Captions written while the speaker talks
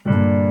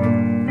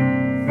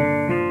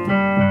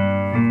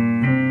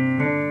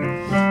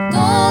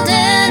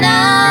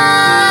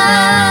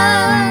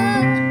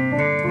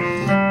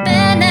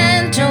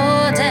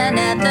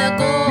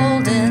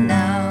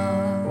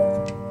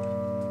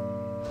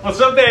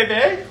up,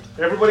 baby?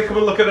 Everybody come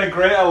and look at how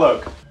great I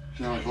look.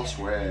 No, I've lost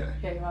weight.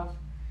 Yeah, you have.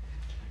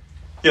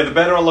 Yeah, the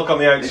better I look on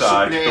the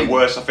outside, the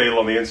worse I feel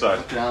on the inside.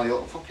 Fucking hell,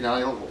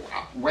 you look.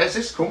 Where's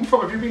this come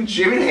from? Have you been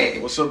chewing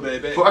it? What's up,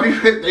 baby? What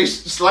have you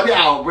just let it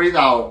out, breathe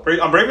out.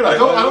 I'm breathing out. I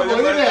don't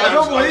believe it. I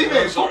don't believe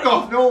it. Fuck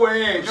off. No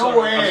way. No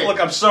way. Look,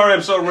 I'm sorry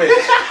I'm so ripped.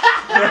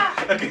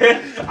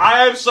 Okay?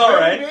 I am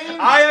sorry.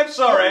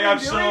 I'm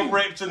so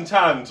ripped and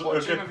tanned.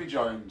 What gym have you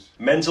joined?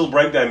 Mental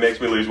breakdown makes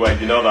me lose weight,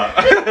 you know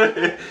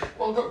that?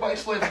 Well, but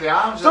explain for the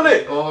arms. Done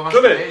it.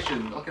 Done it.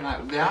 Looking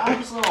at the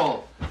arms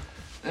though.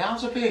 The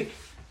arms are big.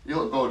 You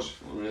look good.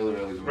 Really,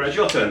 really good. Where's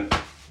your turn?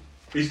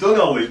 He's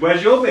done all these.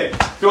 Where's your bit?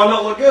 Do I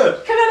not look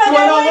good? Can I not Do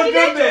I not get look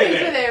good, baby?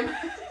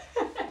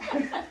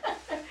 with him?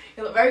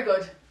 You look very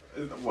good.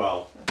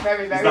 Well,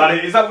 Very, very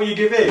good. Is that what you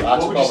give in?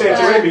 What would you say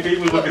to him if he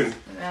was looking?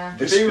 Yeah.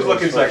 If he was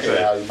looking sexy?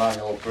 Yeah, you might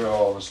look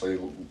bro, honestly.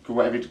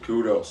 Whatever,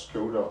 kudos.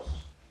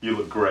 You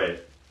look great.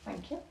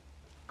 Thank you.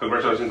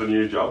 Congratulations on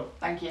your new job.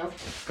 Thank you.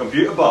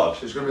 Computer bod.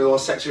 There's going to be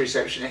those sexy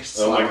receptionists.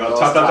 Oh my God.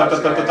 Tap.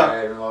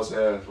 And those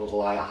little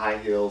like, high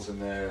heels and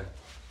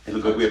You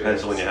look good with a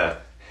pencil in your hair.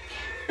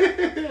 You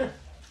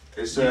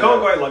can't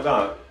go out like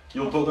that.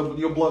 You'll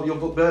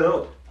burn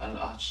up. And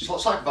she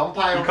looks like a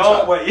vampire. You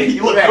can't wait.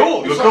 You look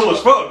cool. You look cool as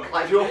fuck.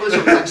 Like if you open this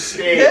up like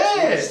stage.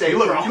 Yeah. You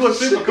look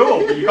super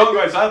cool. But you can't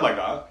go outside like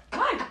that.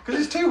 Why?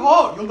 Because it's too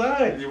hot. You'll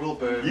die. You will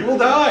burn. You will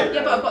die.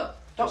 Yeah, but I've got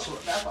doctor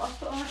up there. I've got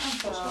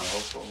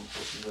hospital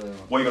right now.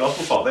 What are you going to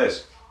hospital for?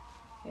 This?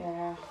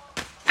 Yeah.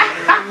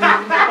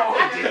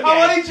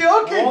 I'm only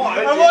joking.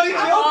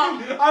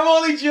 I'm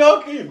only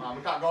joking. Man,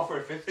 we can't go for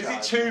a fifth time. Is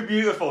it too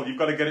beautiful? You've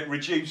got to get it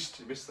reduced.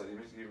 You missed that.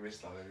 You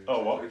missed that.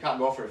 Oh, what? We can't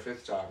go for a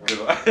fifth time.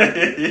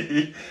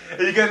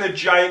 Are you getting the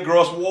giant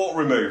gross wart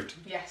removed?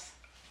 Yes.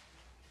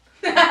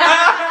 I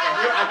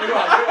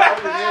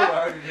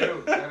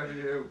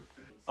knew.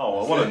 Oh,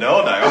 I want to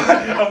know now.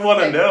 I want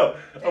to know.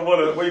 What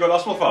are you going to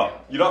hospital for?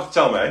 You don't have to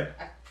tell me.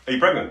 Are you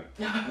pregnant?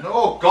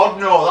 No, God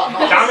no. That's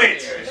not. Damn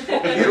it! Serious.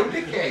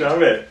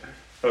 Damn it!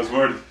 I was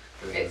worried.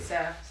 It's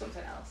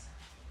something else.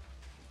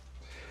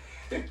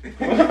 He'll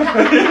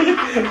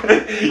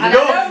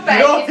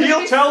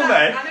tell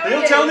me.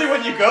 He'll tell me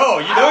when you go.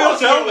 You know he'll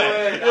tell me.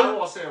 I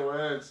won't say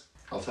words.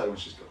 I'll tell you when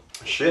she's gone.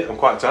 Shit, I'm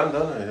quite tanned,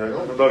 aren't I? I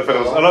don't know if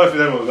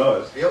anyone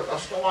knows.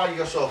 That's not why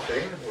you're so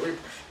thin.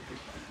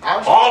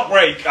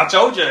 Heartbreak! I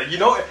told you. You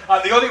know,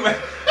 the only way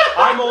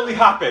I'm only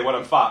happy when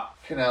I'm fat.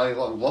 Fucking hell, you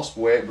lost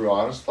weight, bro.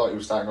 I just thought you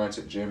were starting going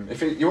to the gym.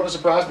 If you wouldn't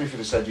surprise me if you'd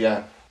have said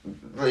yeah.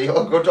 You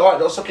look good. Alright,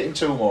 don't suck it in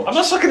too much. I'm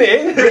not sucking it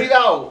in. Breathe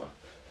out.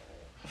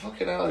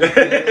 Fucking hell. There's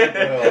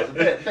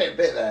a bit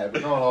there,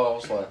 but no,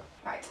 honestly.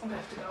 Right, I'm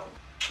going to have to go.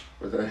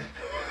 With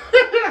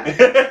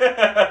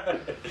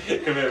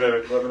it. Come here,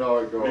 baby. Let me know how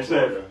it goes. Be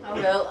safe. I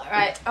will.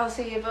 Right, I'll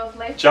see you both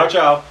later. Ciao,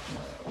 ciao.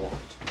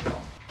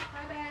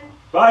 Bye, Ben.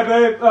 Bye,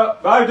 babe.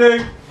 Bye,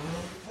 dude.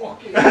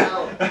 Fucking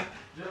hell.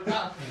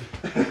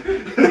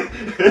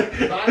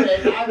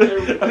 I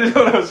didn't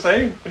know what I was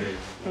saying.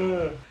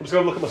 I'm just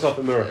going to look at myself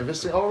in the mirror.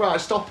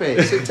 Alright, stop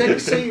it. Take a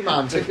seat,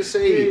 man. Take a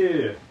seat.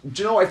 Yeah.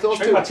 Do you know what? If those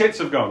two. My tits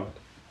have gone.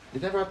 You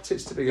never had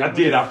tits to begin with. I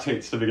did have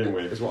tits to begin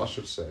with. Is what I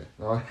should say.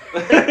 No.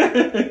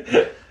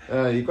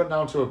 You've gone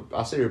down to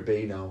I see a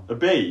B now. A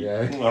B?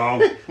 Yeah. Oh.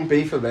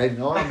 B for men.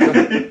 No,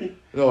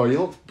 no, you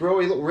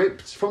look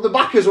ripped. From the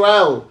back as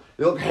well.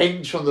 You look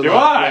hench from the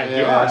back. Do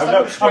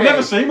I? I've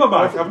never seen my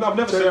back. I've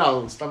never seen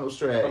it. Stand up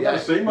straight. I've never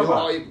seen my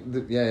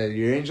back.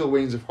 Your angel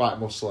wings are quite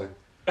muscly.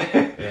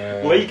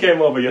 Lee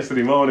came over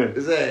yesterday morning.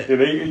 Is it?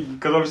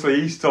 Because obviously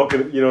he's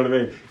talking, you know what I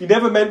mean? He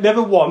never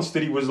once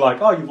did he was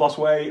like, oh, you've lost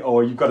weight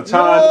or you've got a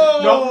tan.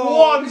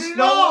 No,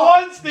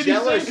 not once did he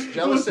say.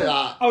 Jealous of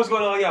that. I was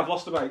going, oh yeah, I've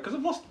lost a weight. Because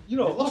I've lost, I've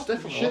lost a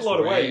shitload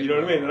of weight, you know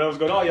what I mean? And I was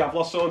going, oh yeah, I've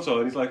lost so-and-so.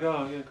 And he's like,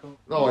 oh yeah, cool.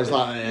 No, he's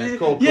like,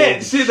 cool. Yeah,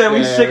 sit there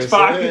with his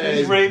six-pack and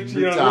his ripped,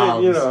 you know what I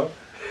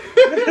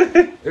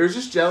mean? It was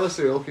just jealous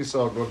of looking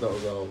so good, that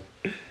was all.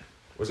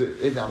 Was it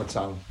in out of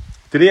town?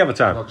 Did he have a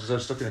tan? No, because I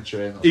was stuck in a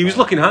train. He was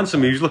looking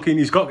handsome. He was looking.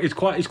 He's got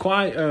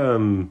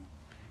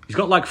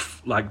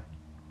like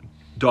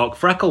dark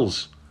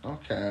freckles.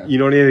 Okay. You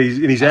know what I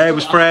mean? His hair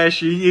was fresh.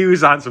 He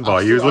was a handsome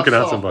boy. He was looking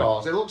handsome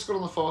boy. It looks good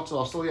on the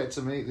photo. I still yet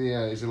to meet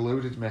the. He's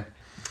eluded me.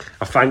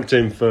 I thanked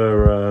him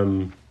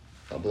for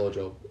that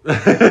blowjob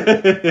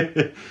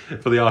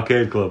for the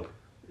arcade club.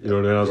 You know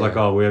what I mean? I was like,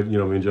 oh, me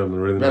and John were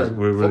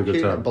really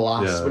good time.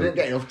 Blast. Yeah. We didn't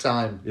get enough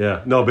time.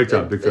 Yeah, no, big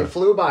time. It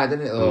flew by,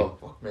 didn't it? Though.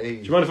 Fuck me.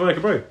 Do you mind if I make a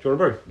brew? Do you want a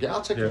brew? Yeah,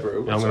 I'll take a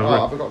brew. Yeah, I'm gonna brew.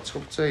 I've got a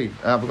cup of tea.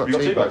 I've got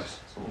tea bags.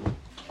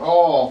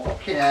 Oh,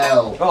 fucking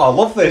hell! Oh, I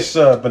love this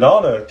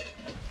banana.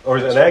 Or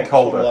is it an egg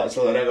holder? It's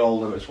an egg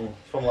holder. It's from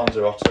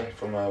Lanzarote.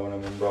 From when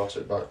I brought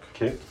it back.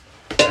 Cute.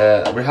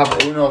 We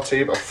have Uno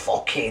tea, but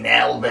fucking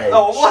hell, mate.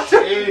 Oh, what?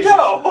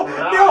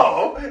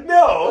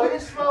 No.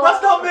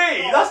 That's not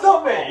me. That's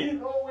not me.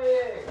 No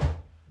way.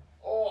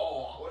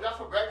 Oh, what did I have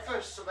for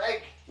breakfast? Some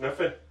egg.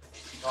 Nothing.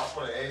 That's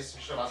what it is.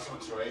 You should have had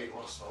something to eat.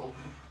 What a smoke.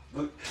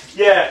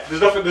 Yeah,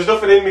 there's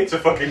nothing in me to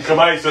fucking come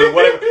out, so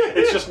whatever,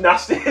 it's just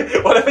nasty.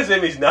 Whatever's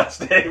in me's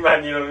nasty,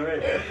 man, you know what I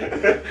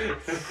mean?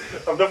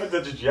 I've nothing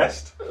to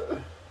digest.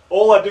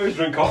 All I do is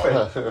drink coffee.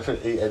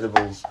 Eat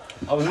edibles.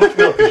 I was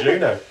looking up at you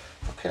now.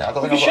 Okay, I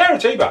don't We think can share a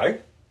tea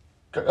bag.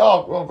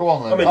 Oh, well, go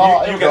on then.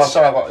 I mean, you go. get...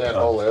 Sorry, I've got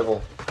gold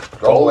label.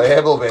 Gold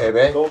label,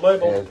 baby. Gold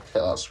label. Yeah, get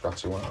that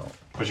scratchy one out.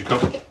 Where's your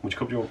cup? Which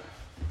cup do you want?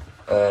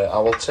 I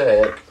will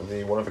take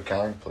the one of a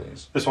kind,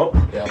 please. This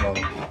one? Yeah, I'm on.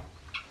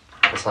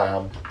 Yes, I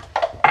am.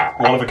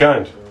 One of a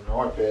kind.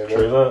 Right, baby.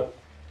 True that.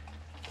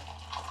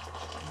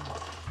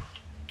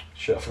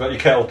 Shit, I forgot your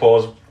kettle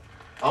pause.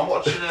 I'm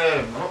watching,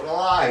 I'm not gonna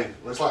lie,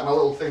 it's like my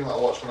little thing that I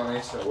watch when I'm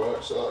eating at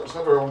work, so it's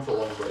never on for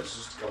long, but it's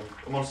just,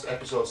 I'm on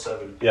episode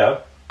 7. Yeah.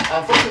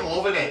 I'm fucking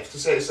loving it, to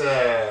say it's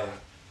a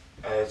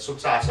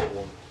subtitle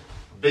one.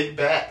 Big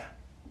Bet.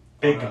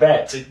 Big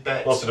Bet? Big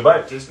Bet. What's it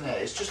about? Disney.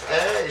 It's just,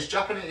 it's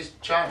Japanese,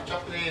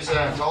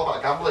 it's all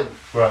about gambling.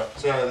 Right.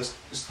 So, it's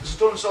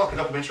done sort of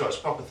documentary, it's a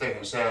proper thing,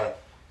 it's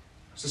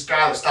this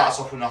guy that starts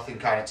off with nothing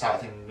kind of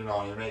type thing, you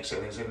know, he makes it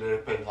and he's ended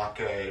up in like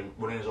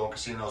running his own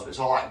casinos, but it's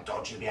all like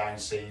dodgy behind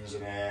the scenes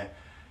and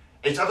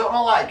it's, I don't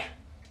know, like,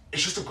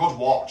 it's just a good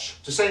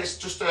watch. To say it's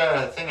just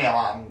a thing,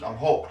 I'm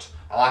hooked.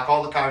 I like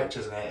all the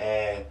characters in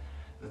it.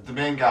 The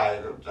main guy,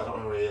 I don't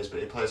know who he is, but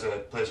he plays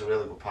a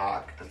really good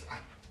part.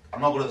 I'm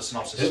not good at the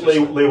synopsis. Is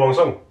it Lee Wong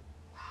Sung?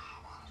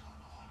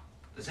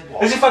 Is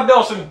As if I'd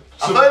know some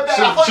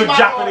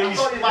Japanese.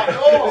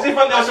 As if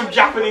I'd know some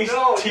Japanese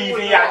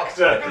TV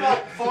actor. You're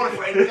like phone a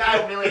friend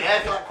guy,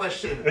 millionaire for that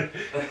question.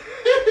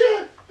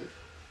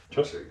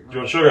 Do you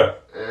want sugar?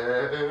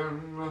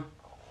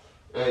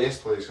 Yes,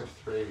 please. Have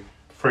 3.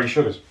 Free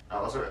sugars.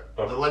 Oh, that's it.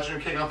 The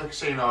legendary king of the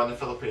casino in the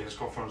Philippines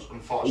confronts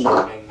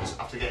unfortunate ends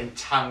after getting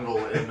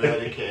tangled in a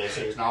murder case.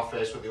 He is now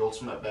faced with the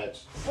ultimate bet.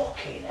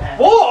 Fucking hell.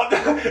 What?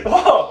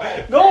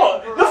 What?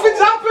 No, nothing's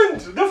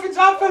happened. Nothing's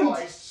happened. Oh,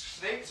 he's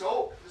sneaked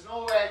up. There's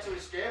no way to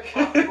escape.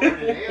 I'm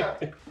coming in here.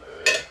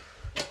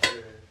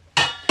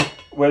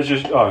 Where's your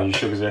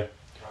sugar's here?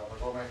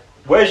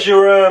 Where's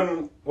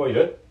your what are you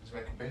doing? He's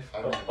making beef.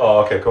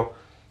 Oh, okay, cool.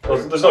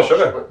 There's no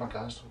sugar. My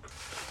guys talk.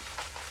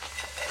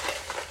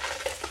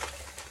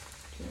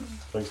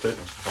 Thanks, dude.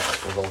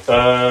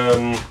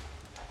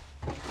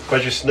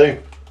 Where's your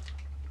Snoo?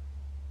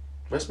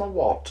 Where's my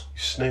what?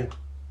 Snoo.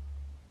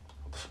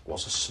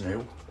 What's a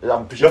snoo?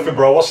 Nothing,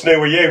 bro. What Snoo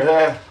were you? No!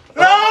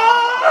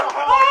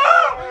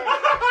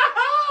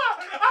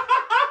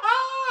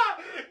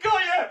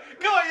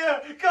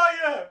 Got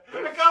you!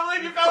 I can't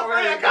believe you fell for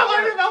it! I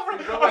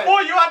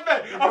thought you had me!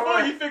 I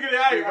thought you figured it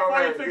out!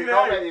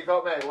 You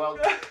got me.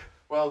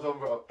 Well done,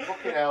 bro.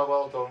 Fucking hell,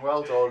 well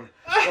done.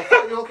 I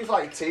thought you were looking for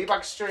like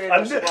teabag string. I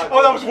was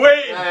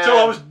waiting until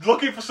I was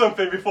looking for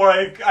something before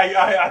I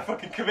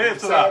fucking committed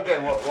to that.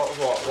 Again,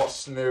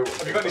 what's snoo?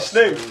 Have you got any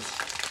snoo?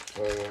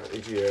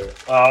 Idiot.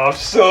 Oh, I'm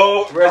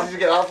so... Where did you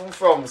get that one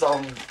from?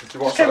 Did you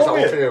watch that for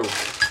you?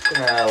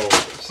 Fucking hell.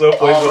 So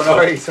pleased with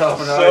myself.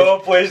 So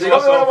pleased with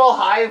myself. myself. I'm all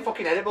high and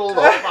fucking edible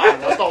though, man.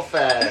 That's not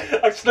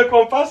fair. I snuck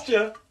one past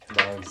you.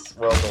 Nice,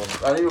 well done.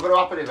 I knew it was going to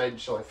happen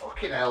eventually.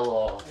 Fucking hell,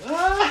 Lord.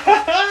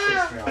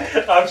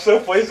 I'm so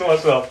pleased with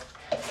myself.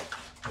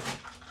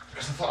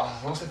 Because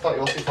I honestly thought you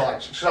were looking for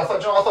like... Because I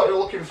thought you were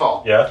looking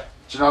for? Yeah.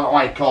 Do you know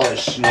what I call it?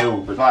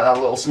 Snoo. It's like that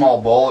little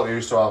small ball that we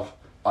used to have.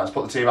 Like to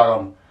put the tea bag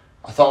on.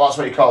 I thought that's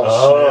what you call snoo.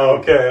 Oh,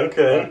 okay.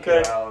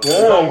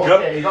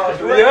 Well,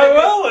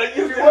 if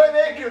you weren't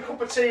making a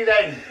cup of tea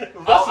then...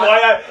 That's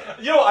why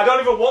I don't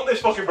even want this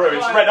fucking brew.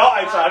 It's red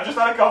hot outside. I've just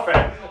had a coffee.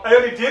 I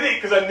only did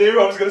it because I knew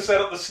I was going to set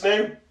up the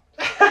Snoo.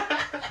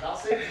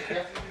 That's it. You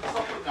have to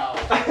stop it now.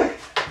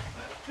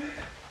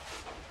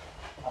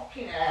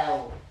 Fucking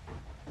hell.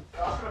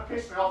 That's going to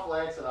piss me off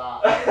later,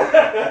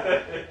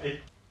 that.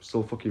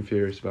 Still fucking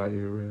furious about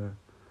your...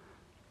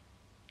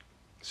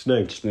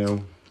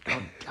 Snoo.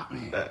 God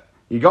damn it.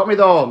 You got me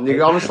though.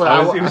 You honestly,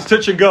 it was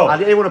touch and go. I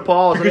didn't want to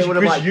pause.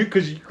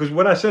 Because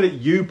when I said it,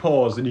 you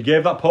paused and you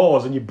gave that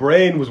pause and your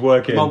brain was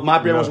working. My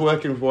brain was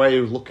working for where he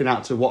was looking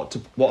at what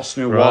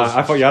Snoo was.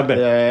 I thought you had me.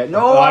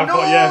 No,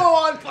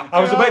 I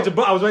was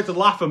about to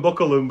laugh and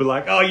buckle and be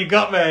like, "Oh, you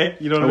got me."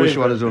 You know what I mean? I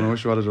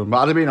wish you had done. But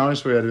I'd have been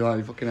honest with you. I'd be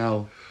like, "Fucking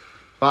hell."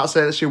 That's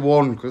it. That's you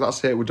won. Because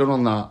that's it. We're done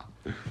on that.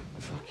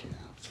 Fucking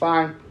hell. It's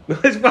fine. I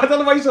don't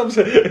know why you're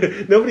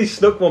saying. Nobody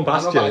snuck one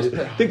past you.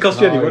 It didn't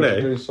cost you any money.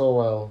 You're doing so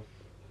well.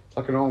 It's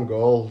like an own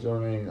goal. Do you know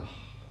what I mean?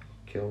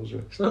 Kills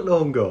you. It's not an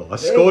own goal. I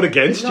scored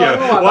against you.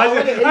 Why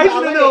is it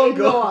an own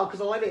goal? Because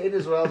I let it in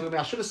as well.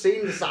 I should have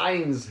seen the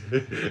signs.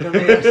 You know what I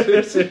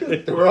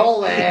mean? They were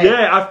all there.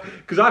 Yeah,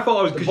 because I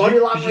thought I was... Body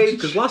language.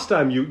 Because last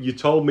time you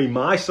told me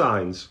my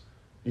signs.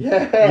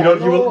 Yeah,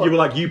 you were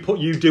like you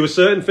do a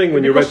certain thing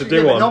when you're ready to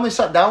do one. Normally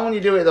sat down when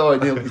you do it though.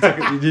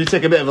 You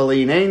take a bit of a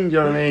lean in. Do you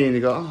know what I mean? You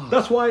go. Oh.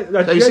 That's why.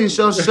 Have you seen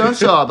so?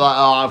 I'm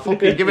like,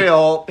 fucking give it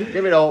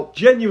up.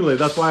 Genuinely,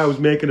 that's why I was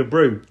making a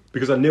brew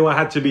because I knew I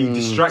had to be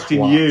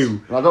distracting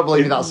you. I don't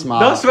believe you're that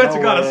smart. No, I swear to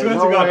God.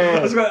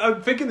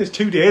 I'm thinking this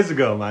 2 days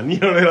ago, man. You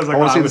know what I mean? I was like, I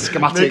want to see the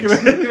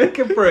schematics. Make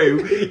a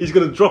brew. He's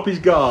going to drop his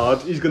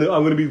guard. I'm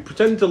going to be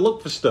pretending to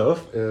look for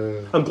stuff.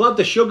 I'm glad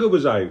the sugar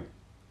was out.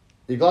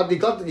 You're glad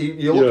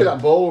you look at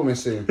that ball we're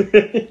missing.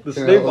 The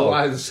snowball.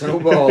 Otherwise, the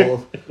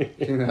snowball.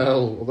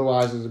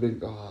 Otherwise, there's a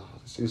big. Oh,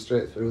 See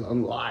straight through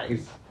them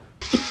lies.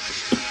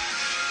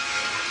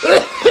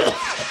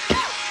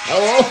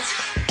 Hello?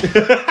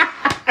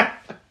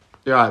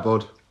 You alright,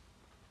 bud?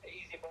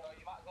 Easy, bro.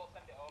 You might as well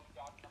send it over,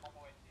 John. I'm on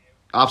my way to you.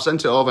 I've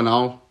sent it over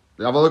now.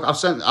 Have a look. I've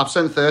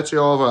sent 30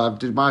 over.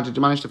 Did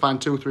you manage to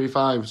find 2 3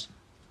 5s?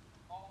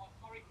 Oh,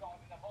 sorry, Gordon.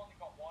 I've only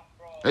got one,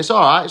 bro. It's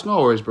alright, it's no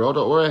worries, bro.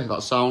 Don't worry.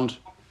 That's sound.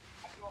 I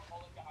do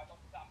apologise.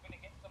 I'm going to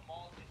get some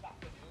more this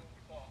afternoon,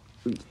 so...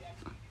 Yeah,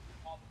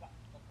 over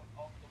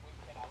the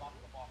weekend, I'll have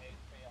some more hate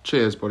for you.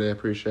 Cheers, buddy. I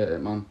appreciate it,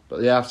 man.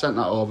 But yeah, I've sent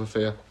that over for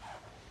you. No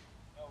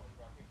worries,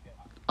 bro. I appreciate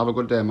that. Have a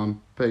good day,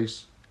 man.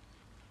 Peace.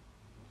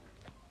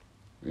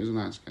 He's a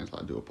nice guy, so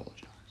I do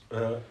apologise.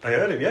 I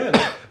heard him,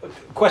 yeah.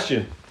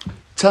 Question.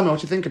 Tell me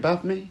what you think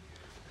about me.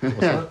 What's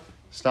that?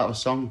 Start a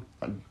song,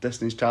 like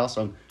Destiny's Child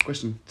song.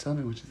 Question, tell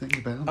me what you think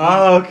about me.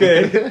 Ah,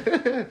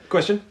 okay.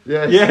 Question?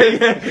 Yeah.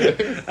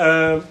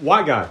 Yeah.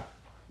 White guy.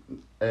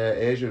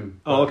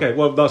 Asian. Oh, okay.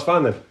 Well, that's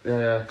fine then.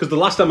 Yeah. Because the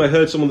last time I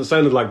heard someone that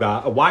sounded like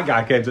that, a white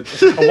guy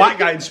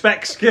in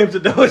specs came to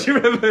know. Do you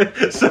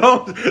remember?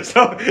 So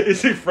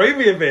it freed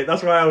me a bit.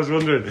 That's why I was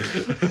wondering. Do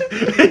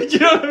you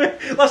know what I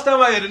mean? Last time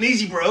I heard an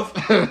easy bruv.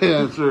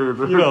 Yeah, true.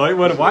 You know, it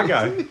wasn't a white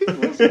guy.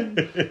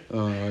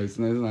 Oh, he's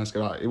a nice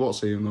guy. He won't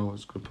see him though.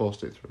 It's good.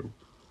 Post it through.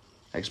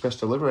 Express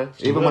delivery.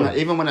 Even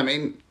when I'm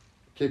in,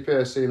 keep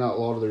seeing that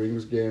Lord of the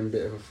Rings game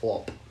bit of a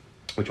flop.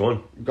 Which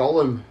one?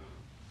 Gollum.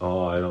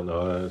 Oh, I don't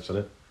know. I've seen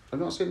it. I've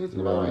not seen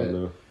anything about it.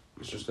 No.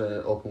 It's just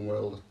an open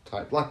world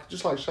type,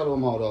 just like Shadow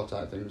and Mordor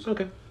type things.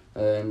 Okay.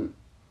 Um,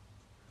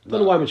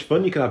 Don't know how much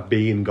fun you could have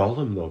being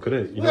Gollum though, could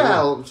it? You know,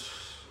 well,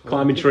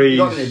 climbing trees. You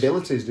got any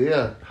abilities, do you?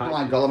 Not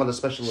like Gollum had a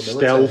special ability.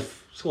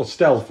 Stealth. Well,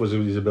 stealth was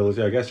his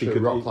ability, I guess. He True,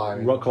 could rock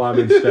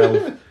climbing,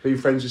 stealth, being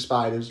friends with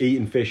spiders.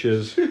 eating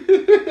fishes.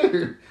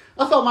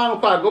 I thought mine were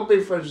quite good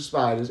being friends with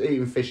spiders.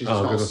 Eating fishes is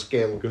not a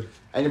skill. Good.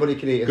 Anybody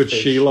can eat a Good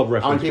fish. Shelob How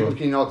reference. many people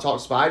can not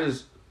talk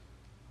spiders?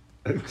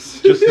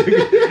 Just He's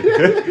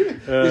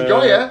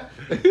got you.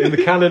 in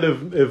the canon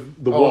of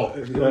the what?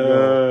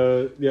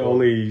 God.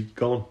 Only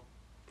Gollum.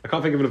 I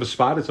can't think of another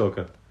spider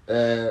talker.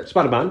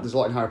 Spider-Man. There's a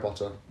lot in Harry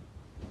Potter.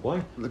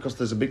 Why? Because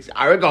there's a big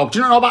Aragog. Do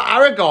you know about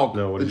Aragog?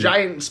 No, what the is it?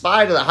 giant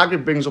spider that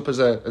Hagrid brings up as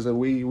a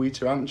wee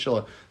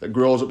tarantula that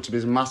grows up to be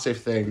this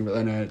massive thing, but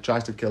then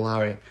tries to kill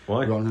Harry.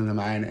 Why? Ron and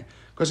Hermione.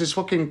 Because it's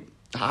fucking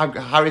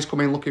Harry's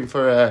coming looking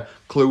for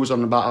clues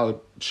on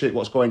about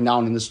what's going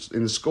down in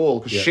the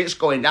school. Because shit's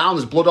going down.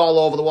 There's blood all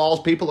over the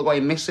walls. People are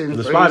going missing. And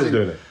the spider's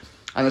doing it.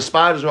 And the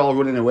spiders are all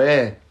running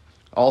away,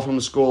 all from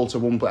the school to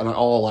one place, and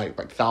all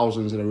like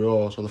thousands in a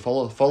row. So they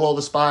follow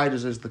the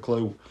spiders is the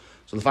clue.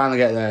 So they finally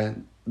get there.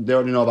 They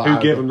already know about Who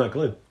Harry. gave him that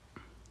clue?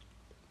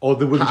 Or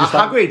they would just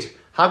Hagrid.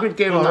 Hagrid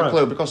gave him that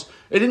clue because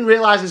he didn't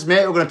realise his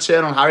mate were going to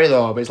turn on Harry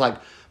though. But it's like,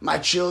 my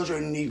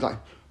children need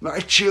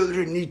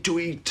to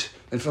eat.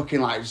 And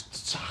fucking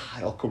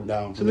it'll come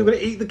down. So they're going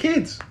to eat the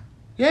kids.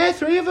 Yeah,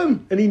 3 of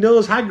them. And he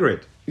knows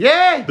Hagrid.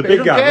 Yeah. The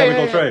big guy,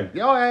 Robbie Coltrane.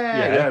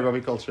 Yeah,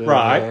 Robbie Coltrane.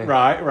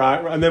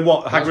 Right. And then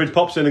what? Hagrid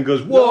pops in and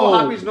goes, No, whoa.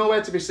 Hagrid's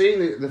nowhere to be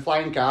seen. The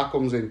flying car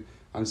comes in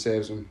and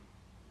saves them.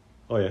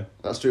 Oh, yeah.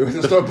 That's true.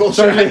 That's not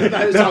bullshit.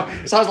 It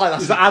sounds like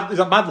that's... Is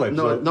that Mad Libs?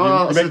 No,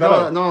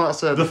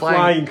 that's the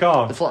flying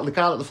car. The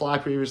car that they fly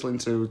previously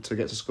into to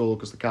get to school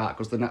because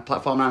the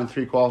platform 9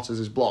 3/4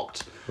 is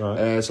blocked.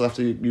 Right. So they have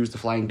to use the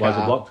flying car. Why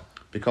is it blocked?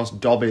 Because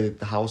Dobby,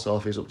 the house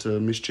elf, is up to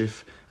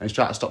mischief and he's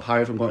trying to stop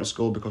Harry from going to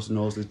school because he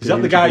knows there's... Is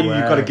that the guy you've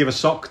got to give a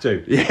sock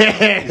to? Yeah.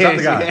 Is that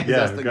the guy? Yes, Yeah,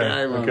 that's the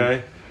guy, man.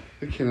 Okay.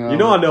 You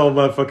know I know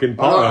my fucking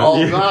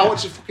partner. I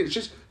watched it.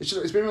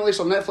 It's been released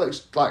on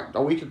Netflix like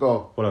a week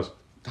ago. What else?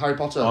 Harry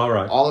Potter. All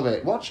right. All of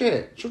it. Watch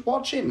it. Just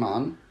watch it,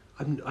 man.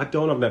 I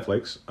don't have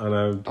Netflix, and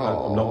I'm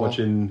not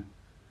watching.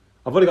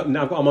 I'm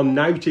on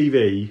Now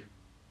TV,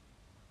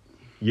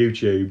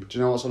 YouTube. Do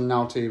you know what's on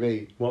Now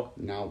TV? What?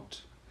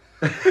 Nout.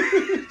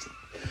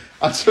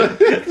 No, it's not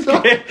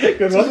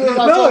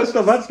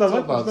bad. Sorry.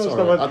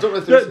 I don't know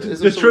if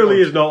there truly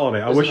is not on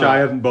it. I wish I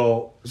hadn't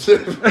bought the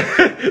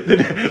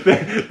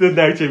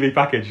Now TV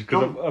package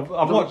because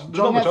I've watched.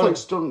 John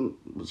Netflix don't.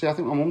 See, I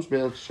think my mum's be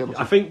able to.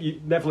 I think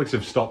Netflix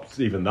have stopped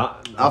even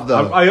that. Have they?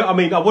 I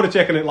mean, I would have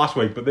taken it last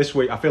week, but this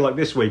week I feel like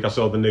I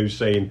saw the news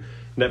saying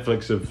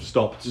Netflix have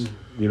stopped.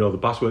 The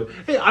password.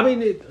 I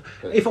mean,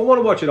 if I want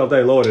to watch it, I'll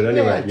download it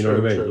anyway. Yeah, you know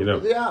what I mean? You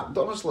know. Yeah,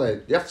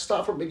 honestly, you have to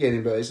start from the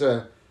beginning, but it's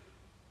a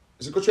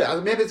good treat.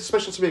 Maybe it's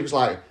special to me because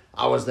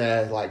I was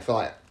there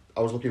I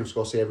was looking to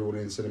go see everyone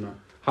in the cinema.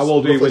 How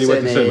old were you when you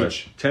went to cinema?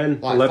 Age. 10,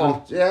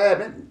 11?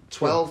 Yeah,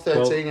 12,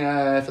 13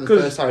 for the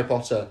first Harry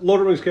Potter.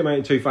 Lord of the Rings came out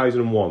in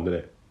 2001, didn't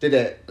it? Did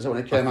it? Is that when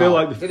it came I feel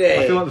out? like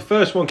the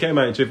first one came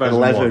out in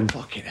 2001. 11.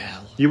 Fucking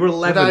hell. You were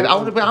 11. I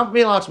would be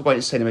allowed to go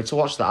to cinema to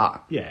watch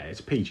that. Yeah, it's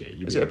a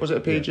PG. Was it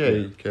a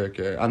PG? Yeah.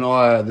 Okay. I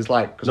know there's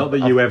like... Not that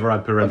you ever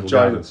had parental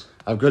guidance.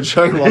 I've got to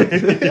join Lord...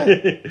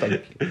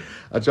 Thank you.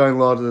 I joined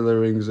Lord of the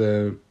Rings...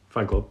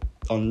 fan club.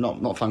 On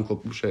not fan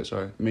club shit,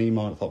 sorry. Meme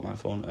on my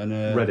phone. And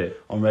Reddit.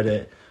 On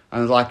Reddit.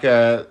 And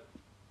there's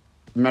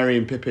Merry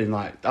and Pippin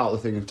out the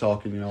thing and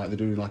talking, they're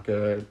doing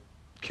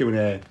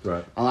Q&A.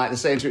 Right. And like they're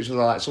saying to each other,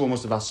 like someone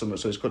must have asked something,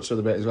 so it's cut to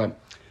the bit. He's going,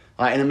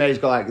 like in a minute, he's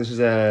got like this is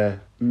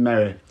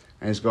Mary,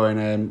 and he's going,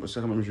 I can't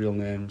remember his real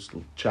name, it's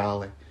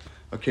Charlie.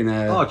 Fucking.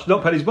 It's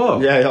not Penny's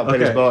boat. Yeah, not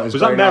Penny's boat.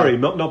 Was that Mary?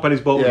 Not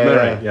Penny's boat. Was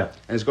Mary. Yeah.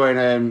 And it's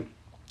going.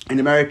 In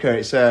America,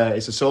 it's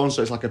a so and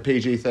so. It's like a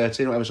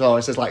PG-13 or whatever. So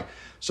it says like.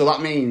 So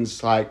that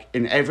means like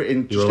in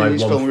just in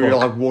each film, we're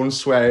like one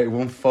swear,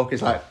 one fuck.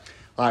 It's like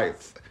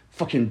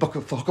fucking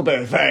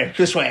Huckleberry Fairy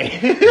this way.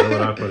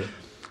 What I put it.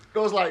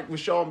 Goes like with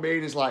Sean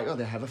Bean is like, oh,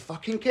 they have a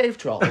fucking cave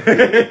troll.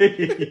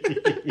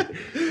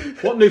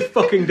 What new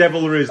fucking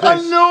devilry is this? I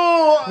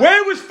know.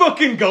 Where was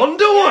fucking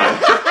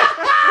Gondor?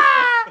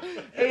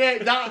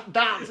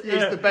 That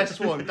is the best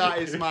one. That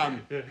is,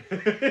 man.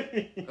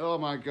 Oh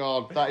my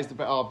god, that is the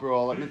best. Oh,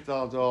 bro, let me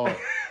tell you.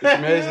 It's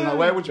amazing. Like,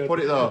 where would you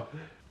put it though?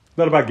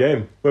 Not a bad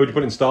game. Where would you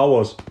put it in Star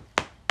Wars?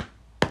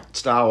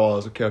 Star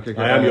Wars. Okay.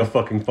 I am your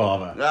fucking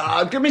father.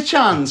 Give me a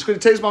chance. It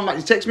takes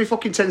me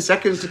fucking 10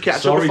 seconds to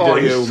catch up before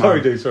dude. you.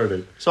 Sorry, dude.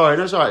 Sorry,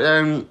 no, it's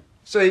alright.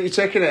 So you're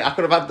taking it. I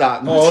could have had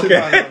that. Oh, okay.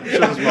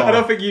 I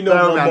don't think you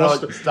know one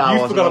more. Star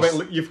Wars.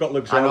 You forgot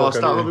Luke Skywalker. I know.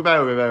 Star Wars.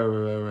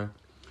 Very.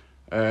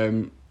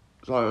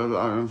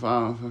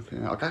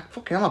 Okay,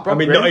 fucking hell, I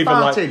mean, not even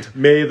farted. like,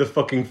 may the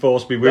fucking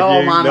force be with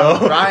you. Man, no,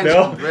 my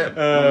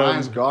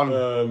mind's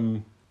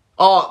gone.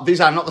 These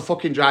are not the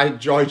fucking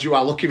droids you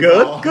are looking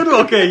for. Good,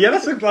 okay, yeah,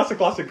 that's a classic,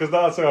 because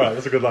that's alright,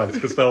 that's a good line, it's a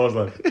good Star Wars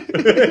line.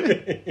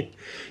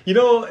 You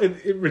know,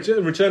 in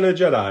Return of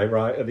the Jedi,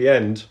 right, at the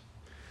end,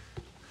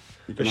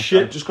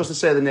 just because they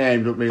say the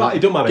name, don't mean like, it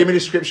don't matter. Give me a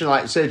description,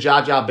 like, say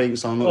Jar Jar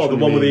Binks on. The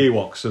one with the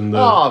Ewoks and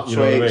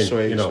the...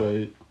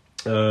 Sweet.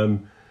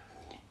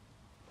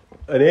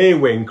 An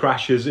A-wing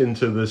crashes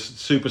into the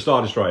Super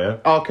Star Destroyer.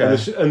 Okay.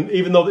 And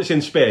even though it's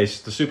in space,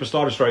 the Super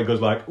Star Destroyer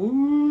goes like,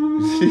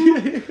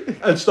 ooh,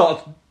 and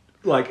starts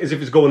like as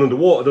if it's going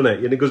underwater, doesn't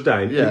it? And it goes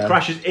down. Yeah. It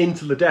crashes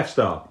into the Death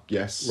Star.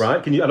 Yes. Right?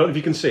 I don't know if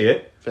you can see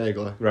it.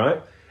 Vaguely. Right?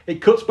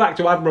 It cuts back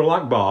to Admiral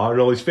Akbar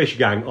and all his fish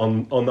gang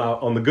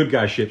on the good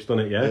guy ships,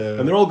 doesn't it? Yeah?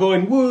 And they're all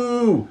going,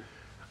 woo!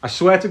 I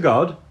swear to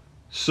God,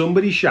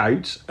 somebody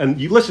shouts, and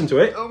you listen to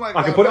it. Oh my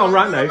I can put it on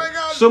right now.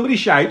 Somebody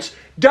shouts,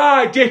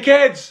 "Die,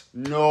 dickheads!"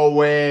 No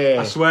way.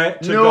 I swear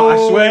to no God.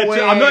 I swear way.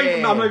 to. I'm not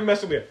even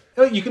messing with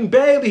you. You can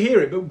barely hear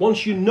it, but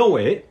once you know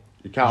it,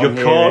 you can't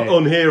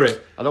unhear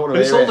it. I don't want to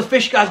hear it. It's all the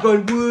fish guys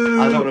going,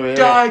 "Woo! I don't want to hear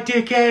die, it.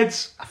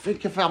 dickheads!" I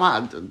think if I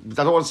might, I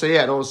don't want to see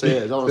it. I don't want to see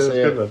it.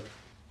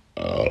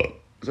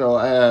 So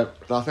I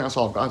think that's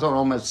all I've got. I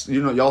don't know.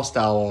 You know your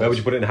Star Wars. Where would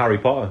you put it in Harry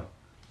Potter?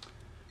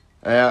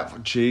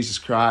 Jesus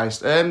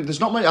Christ. There's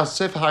not many. I'd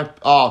say for Harry.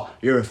 Oh,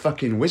 you're a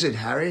fucking wizard,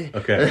 Harry.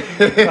 Okay,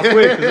 that's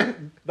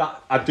weird.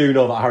 That I do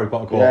know that Harry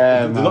Potter quote.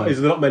 Yeah, is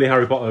there not many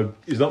Harry Potter?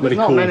 There's not many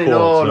cool quotes.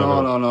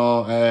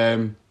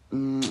 No.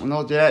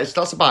 No, yeah,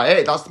 that's about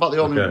it. That's about the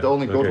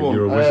only good one.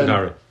 You're a wizard,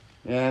 Harry.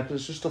 Yeah, but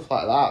it's just stuff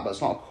like that. But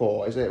it's not a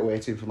quote, is it?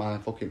 Waiting for my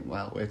letter.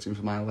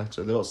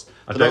 They don't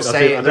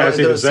say it. I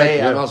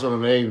that's what I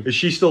mean. Is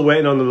she still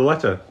waiting on the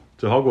letter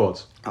to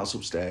Hogwarts? That's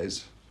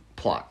upstairs.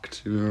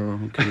 Plaqued.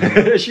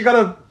 She got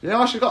a...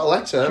 Yeah, she got a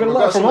letter. She got a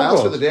letter from Hogwarts.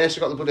 Else for the day. She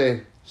got the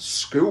bloody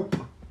scoop.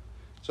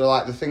 So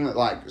like the thing that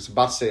like it's a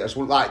bad scene. I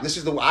think this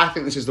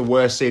is the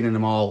worst scene in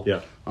them all.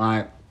 Yeah.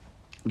 Like,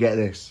 get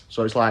this.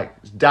 So it's like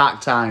it's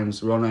dark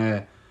times. We're on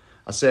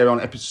we're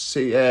on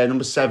episode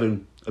number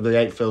 7 of the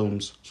 8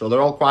 films. So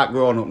they're all quite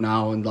grown up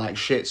now, and like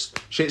shit's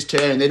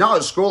turned. They're not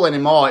at school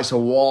anymore. It's a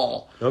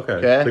war.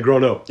 Okay. They're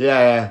grown up.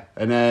 Yeah,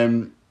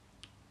 and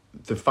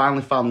they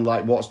finally found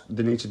like what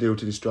they need to do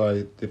to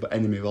destroy the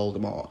enemy of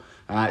Voldemort.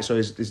 Alright, so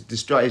he's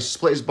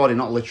split his body,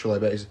 not literally,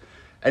 but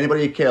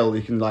anybody you kill,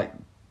 you can like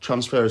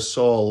transfer a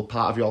soul,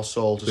 part of your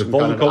soul, to some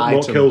kind of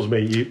item. Kills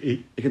me.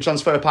 You can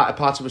transfer a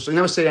part of it. So you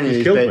never see any of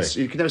these bits.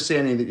 You can never see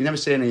any. You never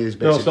see any of these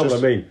bits. No, that's not what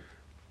I mean.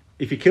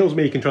 If he kills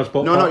me, he can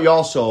transport. No, not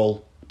your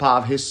soul.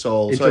 Part of his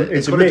soul.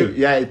 Into me.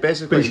 Yeah,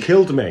 basically. But he's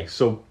killed me.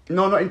 So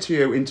no, not into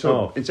you.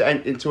 Into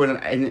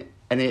any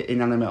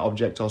inanimate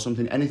object or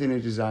something. Anything he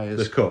desires.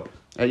 This cup.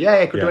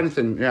 It could do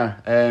anything. Yeah,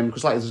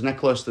 because like there's a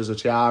necklace, there's a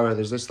tiara,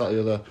 there's this, that,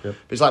 the other. Yep.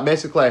 But it's like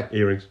basically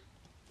earrings.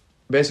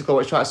 Basically,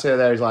 what he's trying to say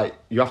there is like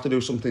you have to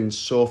do something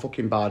so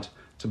fucking bad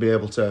to be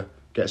able to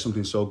get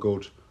something so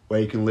good where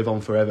you can live on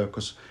forever.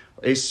 Because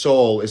his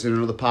soul is in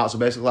another part. So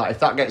basically, like, if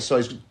that gets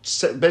he's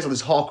basically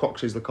there's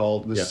Horcruxes they're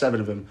called. There's 7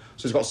 of them.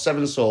 So he's got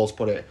 7 souls.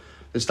 Put it.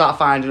 They start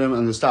finding them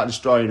and they start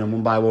destroying them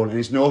one by one, and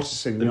he's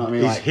noticing. You know what I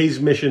mean? Is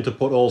his mission to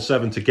put all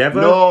 7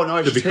 together? No,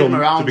 it's just him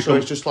around. So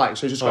it's just got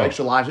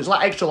extra lives. It's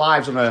like extra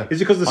lives on a.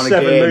 Is it because there's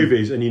 7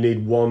 movies and you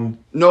need one?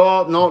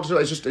 No,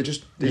 it just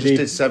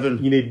did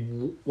 7. You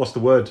need what's the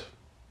word?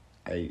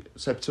 8.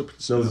 No,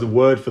 there's a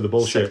word for the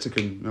bullshit.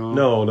 Septicum.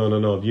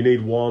 No. You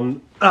need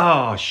one.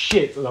 Oh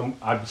shit!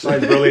 I'd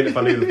sound brilliant if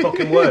I knew the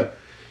fucking word.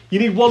 You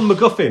need one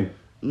MacGuffin.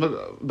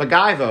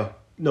 MacGyver.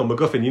 No,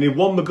 MacGuffin. You need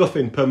one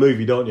MacGuffin per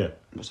movie, don't you?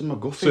 What's a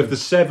MacGuffin? So if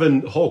there's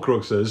 7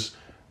 Horcruxes,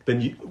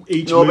 then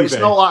each movie... No, but it's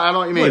not like... I know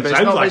what you mean.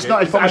 Well, but it's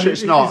not. It's not.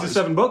 Is it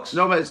 $7?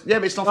 No, but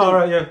it's not... Oh,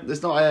 right, yeah.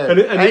 It's not...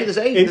 There's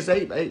 8. There's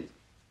 8. 8.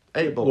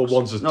 $8. Well,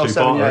 one's a no, two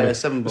 7, part. yeah,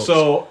 $7.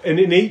 So, in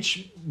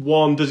each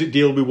one, does it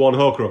deal with one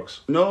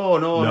Horcrux? No.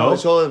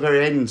 It's all at the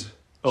very end. So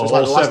Oh, it's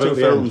like all the last 7 two at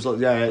the films.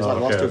 end? Yeah, it's like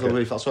the last two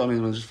films. That's what I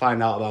mean. We'll just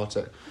find out about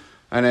it.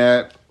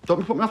 And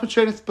don't put me off a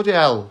train of bloody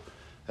hell.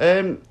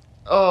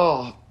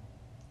 So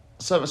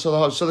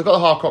they've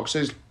got the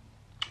Horcruxes.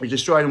 We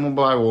destroyed them one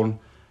by one.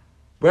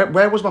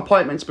 Where was my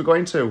point meant to be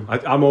going to?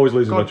 I'm always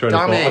losing my train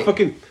of thought.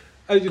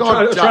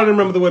 I'm trying to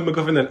remember the word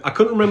MacGuffin then. I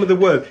couldn't remember the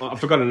word. I've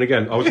forgotten it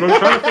again. I was trying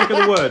to think of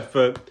the word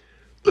for...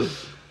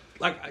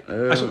 Like,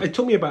 it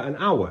took me about an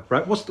hour,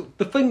 right? What's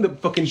the thing that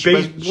fucking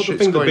bees... What's the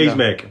thing that bees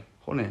make?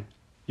 Honey.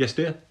 Yes,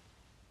 dear?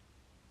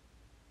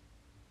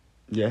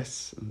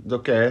 Yes.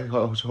 Okay.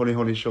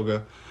 Honey,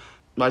 sugar.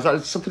 Is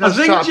that something I else?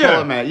 Trying to zinged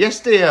follow me? Yes,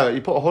 dear.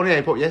 You put honey,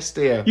 you put yes,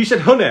 dear. You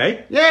said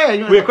honey?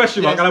 Yeah. With a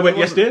question mark, and I went,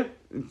 yes, dear?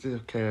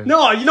 Okay.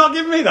 No, you're not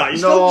giving me that. You're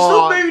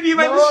still moving. You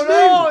meant the Snoo.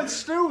 No,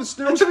 it's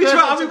Snoo. To be fair,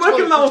 I've been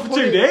working on that one for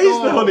 2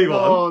 days, the honey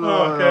one.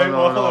 Okay,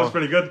 well, I thought that was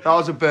pretty good. That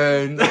was a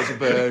burn.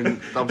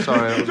 I'm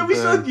sorry.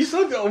 You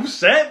sound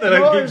upset that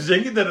I keep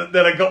singing that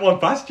I got one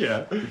past you.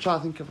 I'm trying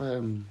to think of...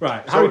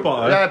 Right, Harry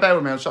Potter. Yeah, bear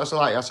with me. I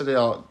said,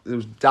 it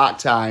was dark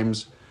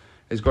times.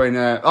 It's going...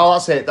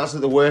 that's it. That's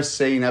the worst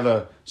scene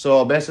ever.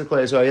 So,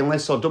 basically,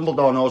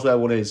 Dumbledore knows where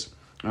one is.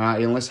 Right,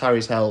 he enlists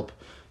Harry's help.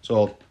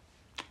 So...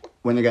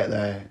 When they get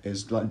there,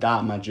 it's like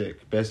dark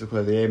magic.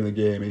 Basically, the aim of the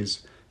game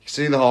is you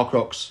see the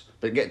Horcrux,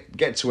 but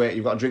get to it.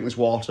 You've got to drink this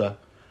water,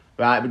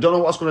 right? But don't know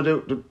what's going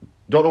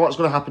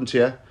to happen to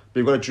you. But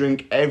you've got to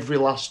drink every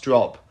last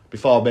drop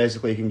before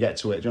basically you can get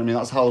to it. Do you know what I mean?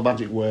 That's how the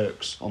magic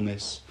works on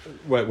this.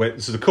 Wait.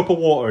 This is a cup of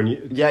water,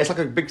 and yeah, it's like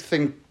a big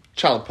thing.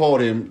 Child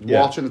podium,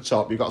 water in the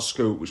top. You've got a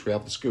scoop, which we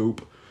have the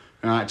scoop.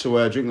 Right,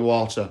 to drink the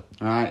water.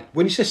 Right.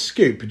 When you say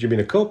scoop, do you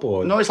mean a cup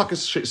or? No, it's like a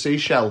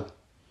seashell.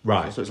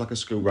 Right. So it's like a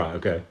scoop. Right,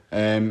 okay.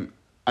 And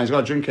he's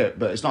got to drink it,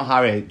 but it's not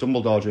Harry.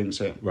 Dumbledore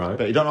drinks it. Right.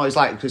 But you don't know, it's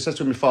like, because he says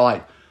to him before,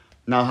 like,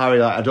 now Harry,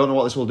 like, I don't know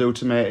what this will do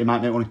to me. It might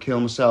make me want to kill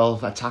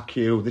myself, attack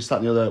you, this, that,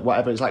 and the other,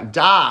 whatever. It's like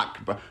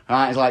dark. But,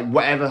 right? It's like,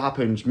 whatever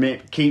happens,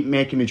 keep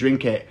making me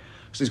drink it.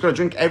 So he's got to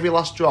drink every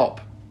last drop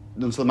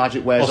until the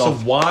magic wears off.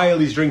 So while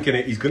he's drinking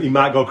it, he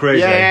might go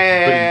crazy.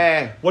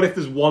 Yeah. What if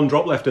there's one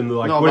drop left in the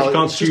No,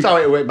 well, it's just how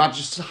it works.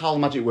 Just how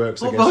magic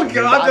works. Oh my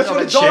God! I just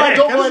want to check.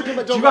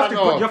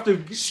 You have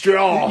to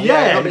straw.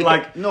 Yeah,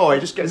 no, he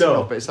just gets it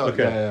up. It's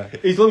okay.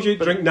 Yeah. As long as you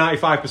drink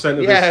 95% of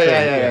this.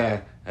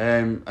 Yeah.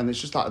 And it's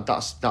just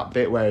that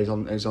bit where he's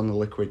on the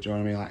liquid. Do you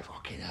know what I mean? Like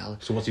fucking hell.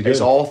 So what's he doing?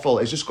 It's awful.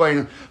 It's just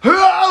going,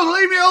 oh,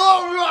 leave me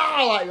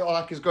alone.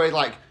 Like he's going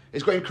like.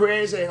 It's going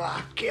crazy, like,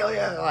 I'll kill you,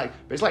 like,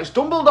 but it's like, it's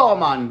Dumbledore,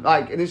 man,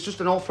 like, and it's just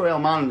an old frail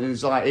man, and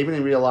it's like, even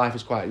in real life,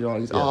 it's quite,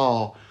 and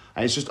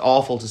it's just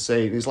awful to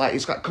see, and it's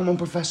like, come on,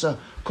 Professor,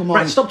 come on.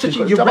 Right, stop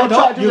touching, you've red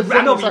hot, you've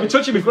been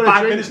touching me for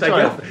 5 minutes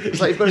now, it's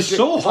like, you're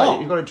so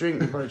hot. You've got to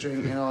drink,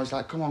 you know, it's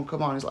like, come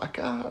on, he's like,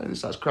 and he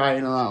starts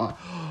crying and that,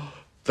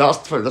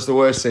 like, that's the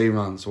worst scene,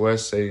 man, it's the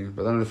worst scene,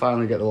 but then they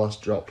finally get the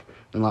last drop,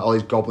 and like, all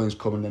these goblins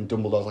come, and then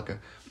Dumbledore's like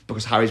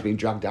because Harry's being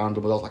dragged down,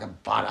 Dumbledore's like a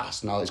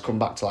badass now, it's come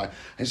back to like,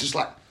 and it's just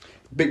like,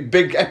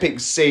 Big epic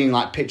scene,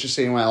 like picture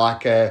scene where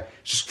like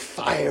just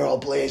fire all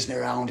blazing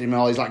around him, and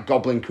all these like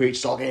goblin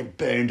creatures all getting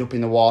burned up in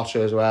the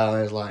water as well.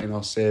 And it's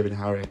like, saving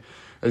Harry.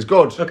 It's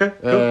good. Okay,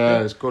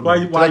 it's good. Why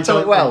Did I tell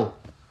it well?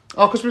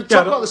 Oh, because we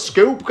talked about the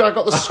scoop. I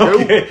got the scoop.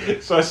 Okay,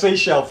 so a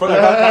seashell. For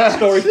that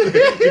story,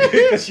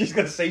 because she's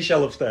got a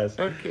seashell upstairs.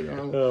 Okay.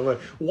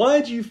 Why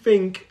do you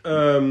think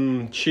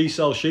she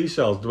sells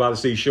by the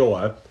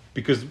seashore?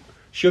 Because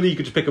surely you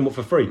could just pick them up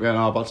for free. Yeah,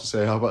 no, I'm about to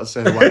say.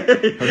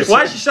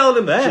 Why is she selling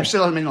them there? She's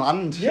selling them in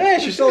land. Yeah,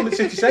 she's selling them in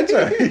city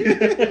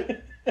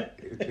centre.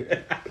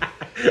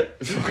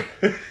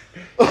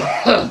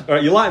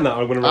 Alright, you liking that?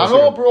 I'm going to I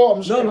know, bro. I'm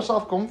just getting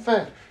myself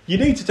comfy. You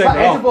need to take it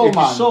off. Edible,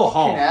 it's so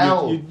hot.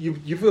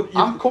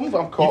 I'm comfy.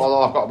 I'm caught.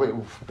 Although I've got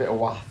a bit of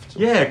waft.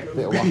 Yeah,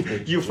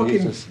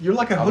 Jesus. you're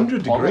like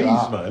 100 degrees,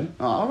 man.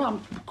 Oh,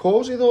 I'm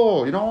cosy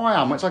though. You know how I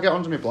am. Once I get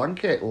under my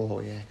blanket, oh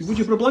yeah. Would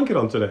you put a blanket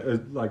on today?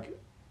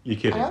 You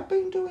kidding? I have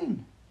been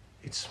doing.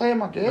 It's playing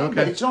my game.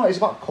 Okay. It's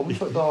about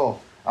comfort though.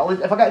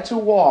 If I get too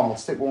warm, I'll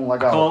stick one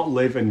leg out. I can't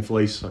live in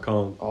fleece. I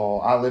can't. Oh,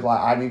 I live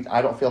like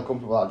I don't feel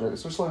comfortable without doing it.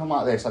 Especially something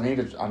like this. I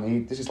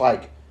need. This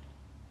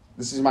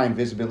is my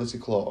invisibility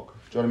cloak.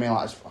 Do you know what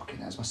I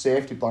mean? It's my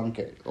safety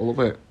blanket. I love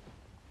it.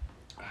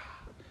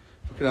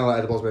 Fucking hell, that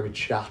edibles made me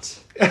chat.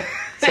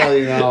 Tell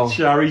you now.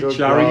 Cherry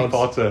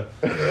Potter.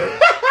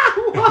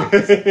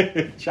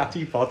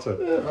 Chatty Potter.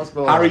 Yeah, that's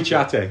Harry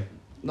Chatty.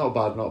 Not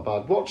bad.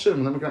 Watch them,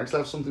 and then we can actually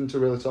have something to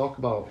really talk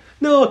about.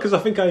 No, because I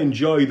think I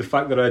enjoy the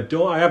fact that I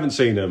haven't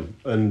seen them,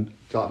 and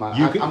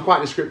I'm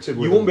quite descriptive.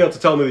 You wouldn't be able to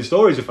tell me these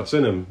stories if I'd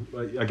seen them.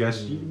 I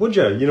guess would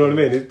you? You know what I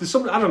mean? There's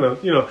something I don't know.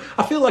 You know,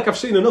 I feel like I've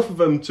seen enough of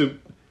them to.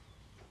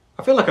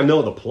 I feel like I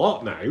know the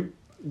plot now. Do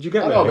you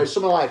get me? I know, but it's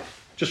something like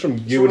just from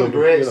you and the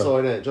greats,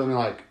 though, innit? Do you know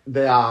what I mean? Like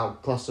they are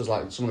classed as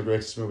like some of the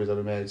greatest movies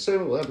ever made.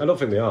 I don't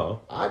think they are.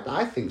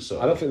 I think so.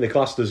 I don't think they're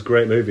classed as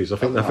great movies. I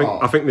think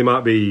they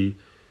might be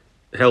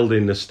held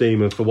in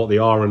esteem for what they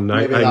are and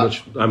how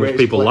much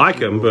people like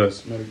them.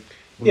 But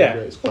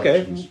yeah,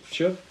 okay,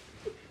 sure.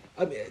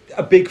 I mean,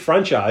 a big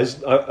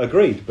franchise,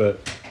 agreed, but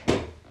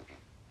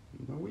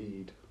My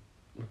weed.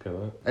 look at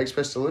that.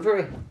 Express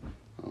delivery.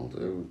 I'll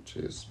do.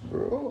 Cheers,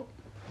 bro.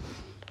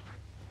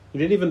 You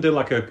didn't even do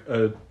like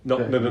a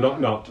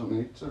knock. Don't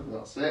need to.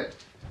 That's it.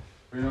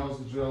 Who knows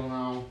the drill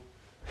now?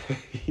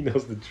 He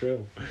knows the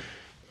drill.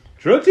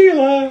 Drug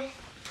dealer.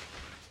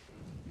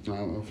 Now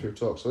a few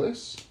talks of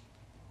this.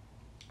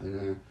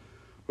 And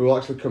we will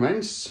actually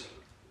commence.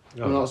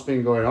 Oh. And that's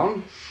been going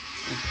on.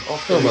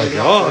 Okay, Oh my maybe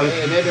God. Not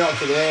today, maybe not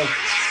today.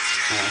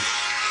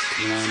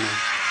 No.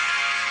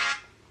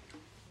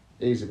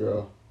 Easy,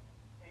 bro.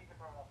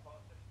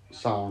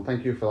 Sound.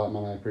 Thank you for that,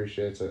 man. I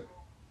appreciate it.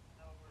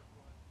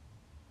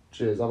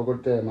 Cheers. Have a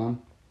good day,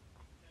 man.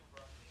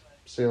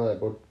 See you later,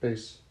 bud.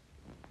 Peace.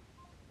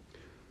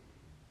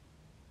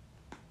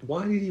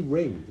 Why did he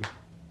ring?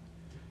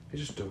 He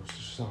just does.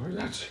 Sorry,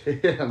 actually.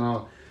 Yeah,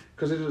 no.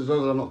 Because he just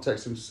knows I'm not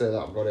texting to say that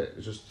I've got it.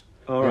 It's just.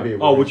 All right. maybe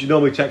Oh, would you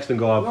normally text and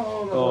go?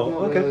 No, oh,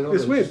 not okay. really, no,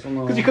 It's weird just,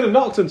 no. because you could have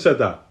knocked and said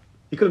that.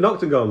 You could have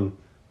knocked and gone.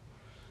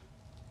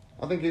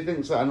 I think he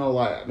thinks that I know,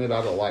 like, maybe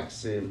I don't like to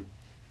see him.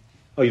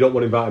 Oh, you don't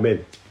want to invite him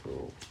in?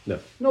 Oh. No.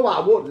 No,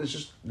 I would. It's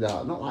just,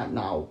 yeah, not like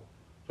now.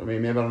 I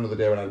mean, maybe on another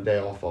day when I had a day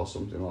off or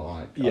something, or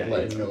like, Yeah, I'd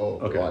let him know.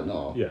 Okay. But like,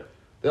 no. Yeah.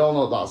 They all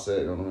know that's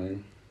it, you know what I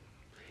mean?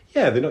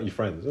 Yeah, they're not your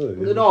friends, are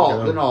they? They're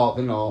not.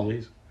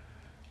 Jeez.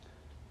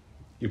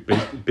 Your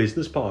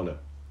business partner.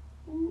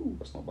 Ooh,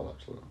 that's not bad,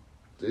 actually.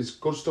 It's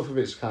good stuff of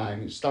its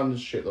kind. It's standard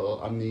shit,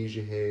 though.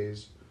 Amnesia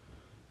haze.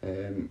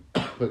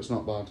 But it's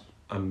not bad.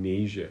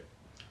 Amnesia. It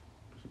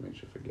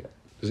makes you forget.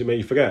 Does it make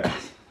you forget?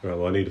 Right,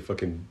 well, I need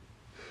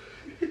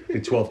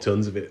need 12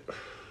 tons of it.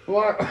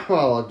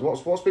 Well,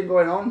 what's been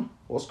going on?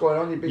 What's going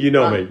on? You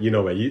know me.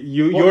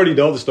 You already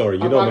know the story.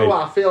 You know I me. know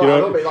what I feel. You know, I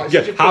know, but like, yeah,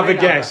 since you've have come a in,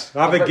 guess.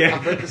 I've Have a guess.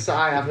 I've read the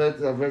sign. I've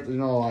heard, you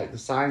know, like the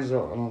signs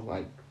are, and I'm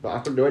like, but I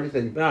couldn't do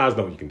anything. Nah, that's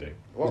not what you can do.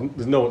 What?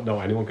 There's no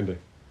anyone can do.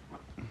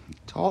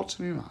 Talk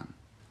to me, man.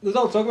 There's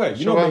no talk about it.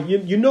 You Sure. know me.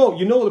 You know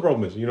what the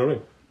problem is. You know what I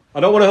mean? I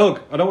don't want to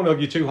hug. I don't want to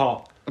hug. You're too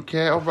hot.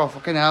 Okay, oh bro,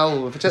 fucking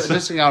hell. If I take the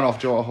dressing gown off,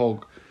 do you want a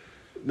hug?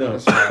 No,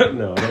 That's fine.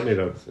 no, I don't need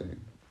a hug.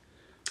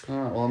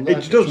 Alright, well, I'm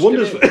It there. does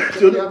wonders.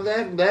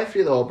 I'm there for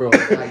you though, bro.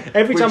 Like,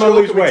 Every we time I joke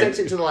lose and we weight- takes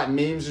it to like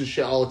memes and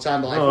shit all the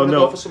time. But like, Oh, if we want to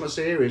no. go for something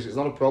serious, it's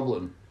not a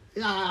problem.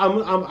 Yeah,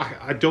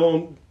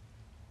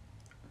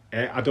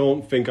 I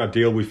don't think I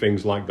deal with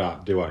things like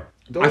that, do I?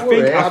 Don't I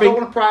worry, think, I don't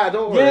want to pry.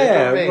 Don't worry. Yeah, you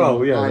know what I mean?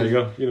 well, yeah, Like, there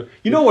you go.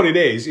 You know what it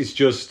is. It's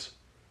just,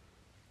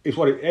 it's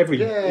what it, every.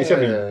 Yeah. It's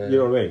every. You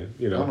know what I mean?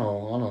 You I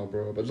know. know,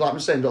 bro. But like I'm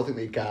saying, don't think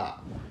that you can't.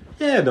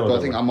 Yeah, no. But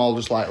I think I'm all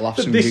just like laughs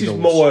But and this giggles.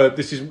 is more.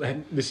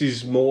 This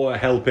is more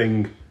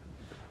helping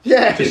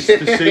Yeah, to see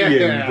you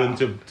yeah.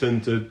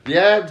 than to.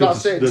 Yeah,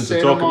 that's it. Than to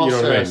Say talk, no more, you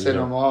know what I mean? say You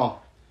no know. more.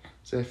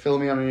 Say, fill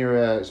me on your.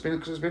 It's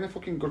been a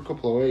fucking good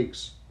couple of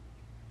weeks.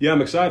 Yeah,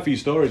 I'm excited for your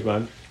stories,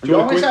 man. Do you You're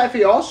want a quick- excited for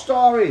your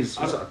stories.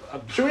 I-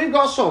 Sure, you've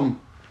got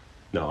some.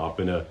 No, I've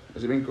been a.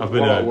 Has it been I've a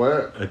been lot a- of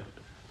work?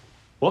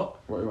 What?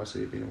 What do I say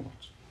you've been what?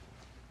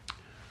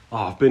 Oh,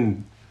 I've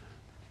been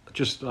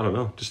just, I don't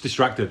know, just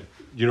distracted.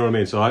 You know what I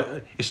mean?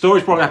 So his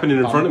story's probably happening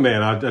in front of me,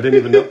 and I didn't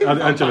even know. I didn't even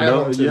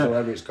know. Vampire Yeah, or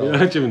whatever it's called. yeah, I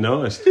didn't even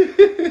notice.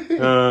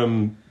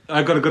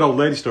 I got a good old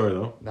lady story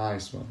though.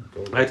 Nice man.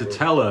 Go, I had to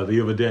tell her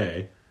the other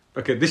day.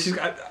 Okay, this is.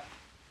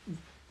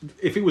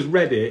 If it was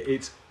Reddit,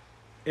 it's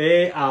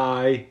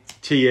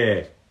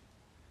AITA.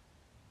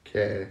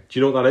 Okay. Do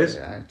you know what that is?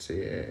 Yeah,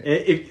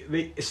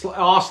 It's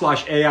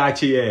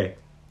r/AITA.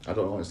 I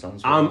don't know what it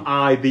stands for. Am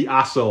I the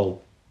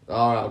asshole?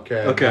 All right.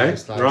 Okay. Okay,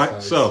 Nice, right.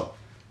 nice. So.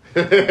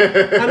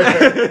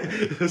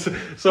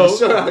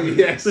 so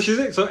Yes. So she's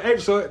it. So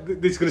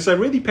this is going to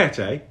sound really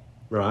petty,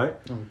 right?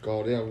 Oh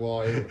God, yeah.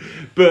 Why?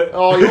 But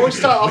Oh, you always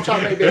start off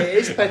trying to make me. It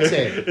is petty.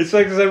 it's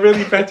like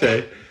really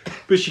petty.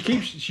 But she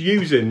keeps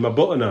using my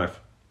butter knife,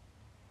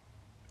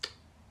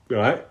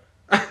 right?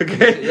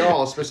 Okay.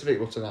 Your specific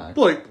butter knife.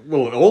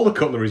 Well, all the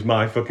cutlery is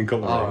my fucking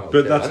cutlery, Oh, okay.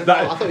 but that's I didn't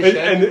that. know- I thought you and-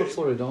 shared and-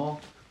 cutlery, no.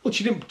 well,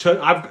 she didn't turn.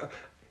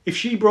 If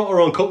she brought her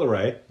own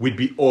cutlery, we'd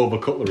be over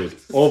cutlered,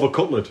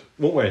 wouldn't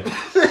we?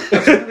 That's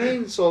what I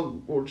mean.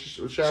 So we'll just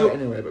share So- it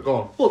anyway. But go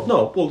on. Well,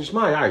 no. Well, it's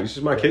my house.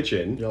 It's my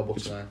kitchen. Your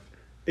butter knife.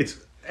 It's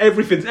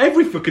everything.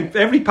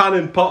 Every pan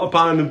and pot of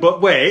pan and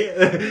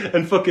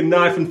and fucking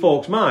knife and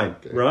fork's mine,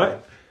 Okay. right?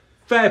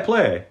 Fair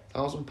play.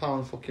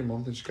 £1,000 fucking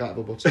month and she can't have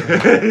a butter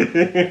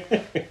knife.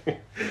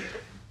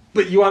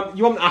 But you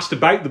haven't asked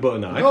about the butter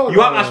knife. No, You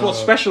no, haven't no, asked what's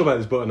no. special about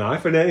this butter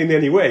knife, and in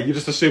any way, you're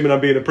just assuming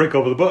I'm being a prick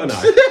over the butter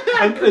knife.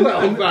 and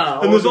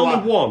there's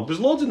only one. There's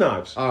loads of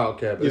knives. Oh,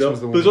 okay. But You this know, one's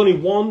the one. there's only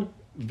one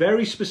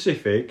very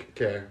specific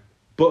Okay.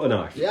 butter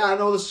knife. Yeah, I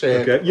know the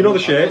shape. Okay, you know the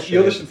I know shape. You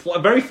know the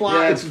very flat.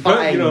 Yeah, it's it's fat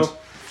very, end. you know,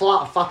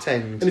 Fat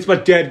end. and it's my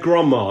dead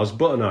grandma's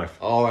butter knife.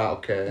 All right.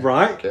 Okay.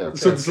 Right? Okay.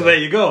 So there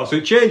you go. So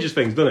it changes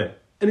things, doesn't it?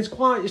 And it's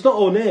not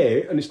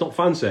ornate and it's not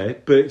fancy,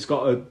 but it's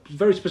got a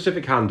very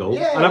specific handle.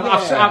 Yeah, and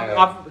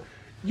I've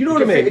you know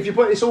what I mean?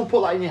 If someone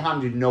put that in your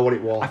hand, you'd know what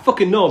it was. I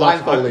fucking know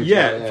that. Blindfolded,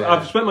 yeah.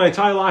 I've spent my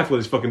entire life with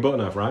this fucking butter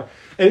knife, right?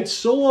 And it's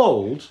so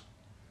old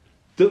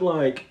that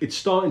like it's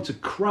starting to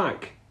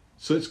crack.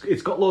 So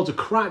it's got loads of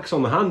cracks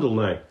on the handle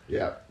now.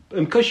 Yeah.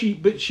 and because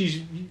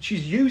she's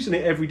using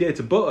it every day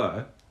to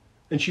butter,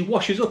 and she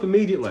washes up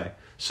immediately.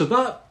 So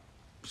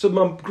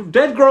my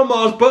dead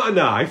grandma's butter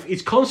knife,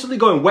 it's constantly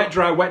going wet,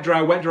 dry, wet,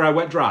 dry, wet, dry,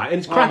 wet, dry, and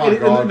it's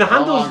cracking. And the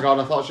handles. Oh my god!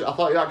 I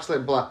thought you actually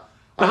black.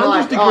 The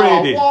handle's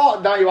degraded. Oh,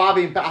 what? No, you are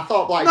being. I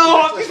thought like.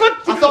 No, I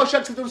thought she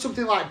actually done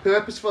something like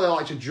purposefully,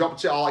 like she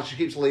dropped it, or like she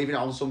keeps leaving it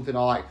on something,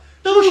 or like.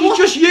 No, she's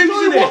just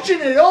using it.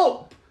 Washing it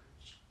up.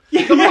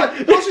 Yeah.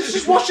 No, she's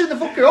just washing the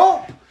fucker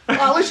up.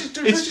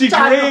 It's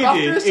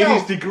degrading. It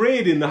is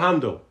degrading the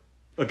handle.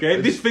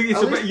 Okay, this thing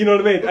is, you know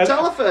what I mean. Well,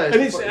 tell her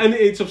first. And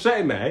it's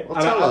upsetting me. Well,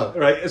 tell her.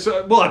 Right.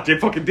 So, well, I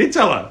fucking did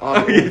tell her. Oh,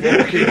 fucking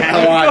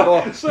hell! Right, go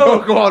on.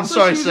 Go on.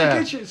 Sorry, she was sir. in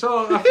the kitchen,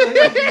 so I feel like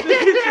she's in the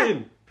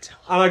kitchen,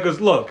 and I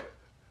goes, look,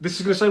 this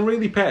is going to sound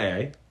really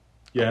petty.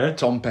 Yeah,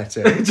 Tom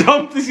Petty.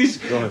 Tom, this is.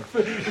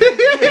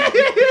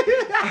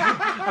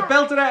 I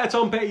belted out a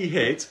Tom Petty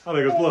hit, and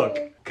I goes,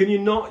 look, can you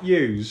not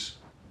use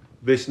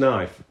this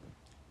knife,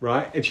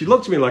 right? And she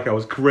looked at me like I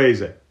was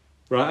crazy,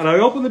 right? And I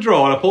opened the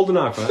drawer and I pulled the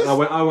knife out. And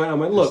I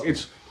went. Look,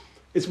 it's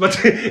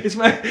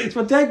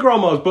my dead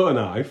grandma's butter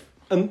knife.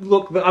 And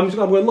look, I'm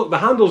going. Look, the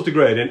handle's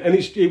degrading, and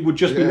it would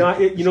just be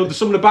nice. You know, there's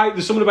something about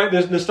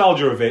the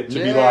nostalgia of it to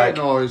be like,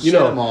 you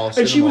know.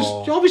 And she was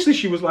obviously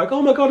she was like,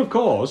 oh my god, of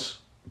course.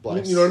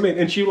 Bless. You know what I mean?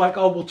 And she was like,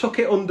 oh, we'll tuck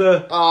it under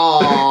the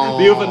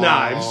other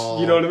knives.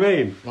 You know what I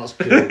mean? That's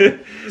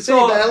good. But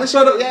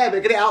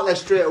get it out there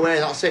straight away.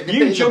 That's it.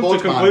 You jumped to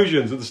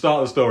conclusions at the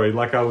start of the story,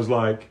 like I was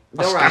like,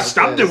 I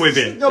stabbed her with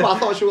it. No, but I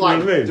thought she was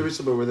like doing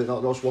something with it,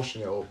 not just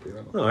washing it up. You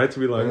know? No, I had to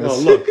be like, oh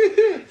look.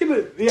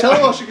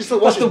 Tell her she can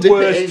still wash it. That's the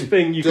worst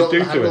thing you could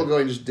do to it. Go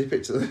and just dip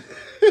it to the.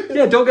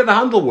 Yeah, don't get the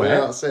handle wet. Yeah,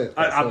 that's it.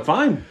 I'm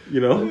fine.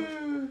 You know.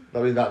 I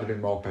mean, that'd have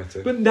been more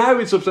petty. But now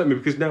it's upset me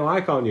because now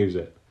I can't use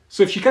it.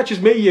 So if she catches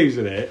me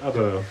using it, I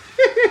don't know.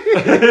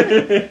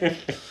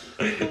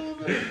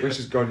 Where's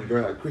she's gone? You're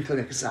going like, quickly,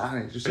 Nick, just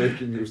so you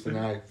can use the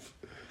knife.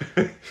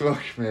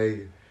 Fuck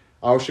me.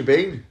 How's she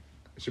been?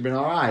 Has she been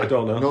alright? I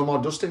don't know. No more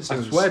dusting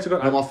since. I swear to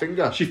God. No more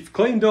finger. She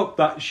cleaned up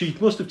that. She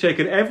must have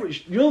taken every.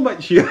 You know,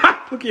 like she. Look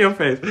at your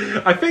face.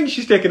 I think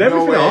she's taken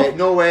everything off.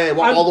 No way.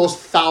 What, all those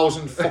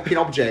 1,000 fucking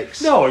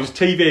objects? No, it was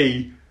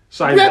TV.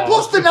 Yeah,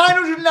 plus the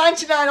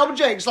 999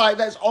 objects like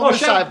that's on the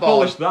sideboard.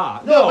 Polished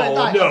that. No,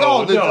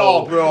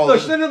 bro. No,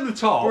 she's done it at the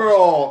top.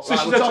 Bro, so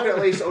right, we're talking at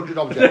least 100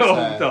 objects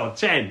there. No,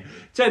 10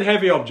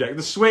 heavy objects.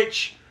 The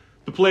Switch,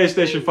 the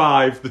PlayStation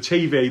 5, the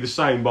TV, the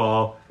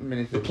soundbar,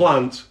 the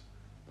plant.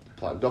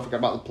 Don't forget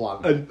about the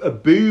plant. A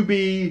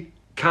booby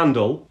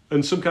candle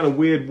and some kind of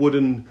weird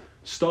wooden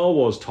Star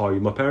Wars toy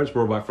my parents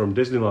brought back from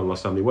Disneyland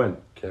last time they went.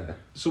 Okay.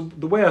 So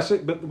the way I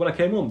said, but when I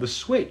came home, the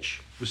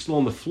Switch was still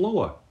on the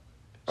floor.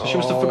 So she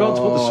must have forgotten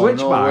to put the Switch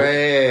back.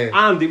 Way.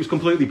 And it was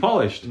completely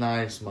polished.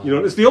 Nice, man. You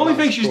know, it's the only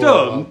thing she's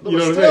done. You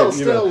know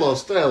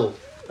Still.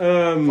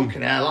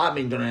 Fucking hell, I've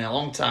been done it in a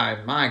long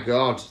time. My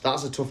God,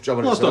 that's a tough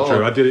job. That's not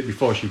true. I did it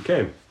before she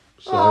came.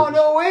 So. Oh,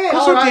 no way. Of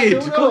course I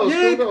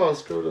did.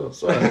 Screw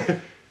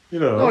sorry. You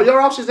know. No, your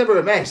house is never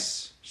a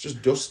mess. It's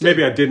just dusty.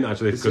 Maybe I didn't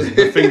actually, because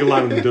the finger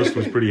line of the dust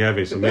was pretty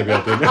heavy, so maybe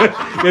I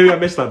didn't. Maybe I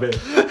missed that bit.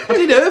 I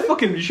did her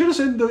fucking. You should have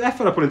seen the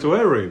effort I put into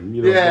her room.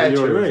 You know, yeah, you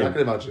know true. What I mean? I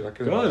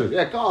can imagine.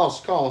 Yeah,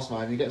 of course,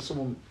 man. You get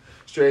someone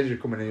stranger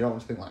coming in, you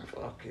don't think like,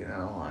 fuck, you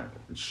know, like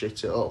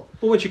shit it up.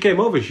 Well, when she came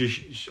over,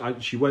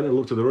 she went and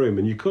looked at the room,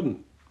 and you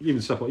couldn't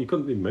even step up. You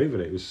couldn't even move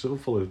in it. It was so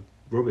full of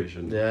rubbish,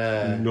 and you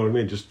know what I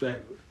mean. Just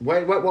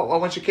wait,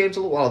 when she came to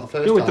look, the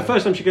first time. The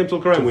first time she came to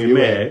look around with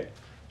me.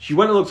 She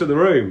went and looked at the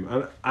room,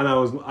 and I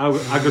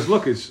goes,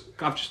 look, because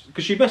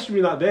she messaged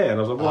me that day, and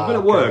I was like, well, I've been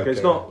at work,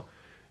 it's not,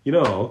 you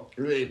know.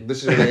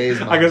 This is what it is,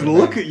 man. I goes,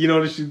 look at, you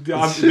know,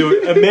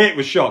 her mate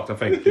was shocked, I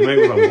think. Her mate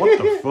was like, what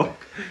the fuck?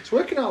 It's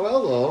working out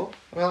well, though.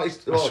 I mean,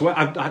 I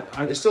swear,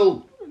 it's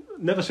still...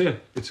 Never see her.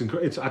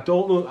 It's I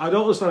don't know. I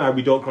don't understand how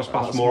we don't cross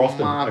paths more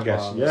often. I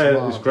guess.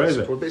 Man. It's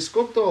crazy. But it's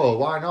good though.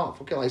 Why not?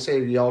 Fucking like say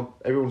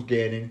everyone's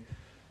gaining.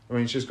 I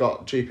mean, she's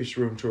got cheapest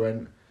room to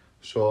rent,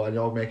 so and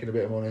you're making a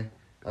bit of money,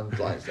 and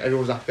like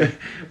everyone's happy.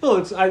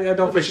 Well, I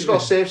don't. But she's got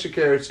safe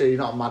security.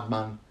 Not a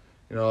madman.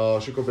 You know,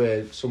 she could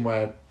be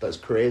somewhere that's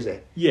crazy.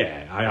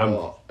 Yeah, I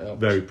am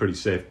very pretty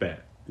safe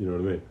bet. You know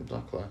what I mean?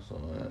 Exactly.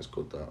 So yeah, it's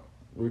good that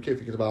we keep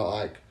thinking about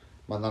like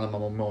my nan and my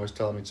mum always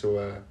telling me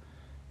to.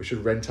 We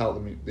should rent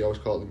out they always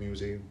call it the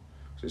museum,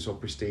 so it's so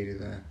pristine in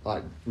there.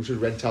 Like, we should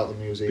rent out the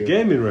museum. The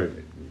gaming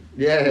room?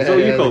 Yeah. That's what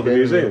you call it, the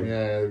museum?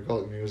 Yeah, we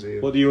call it the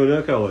museum. What do you and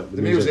her call it?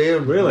 The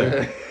museum.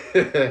 Really?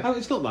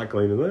 It's not that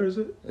clean in there, is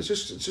it? It's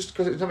just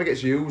because it never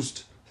gets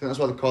used. I think that's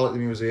why they call it the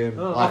museum.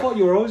 Oh, like, I thought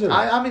you were always in it.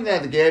 I'm in there,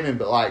 the gaming,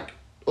 but like,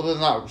 other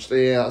than that,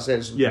 that's it,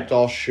 it's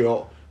doors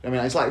shut. I mean,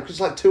 it's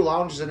like 2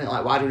 lounges, isn't it?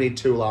 Like, why do we need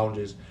 2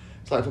 lounges?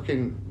 It's like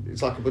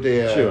it's like a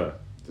bloody... Sure.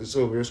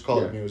 So we just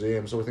call it a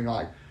museum, so we think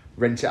like,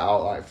 rent it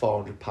out like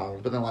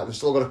 £400, but then like they've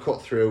still got to cut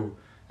through.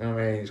 You know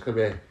what I mean? It's gonna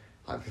be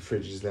like the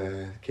fridge is there,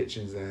 the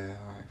kitchen's there.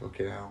 Like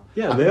fucking hell.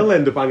 Yeah, they'll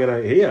end up hanging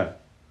out here.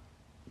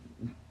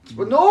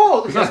 But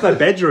no, because that's their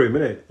bedroom,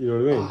 isn't it? You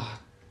know what I mean?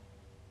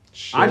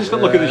 I just got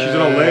to look at that she's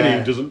an old lady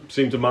who doesn't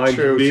seem to mind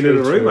being in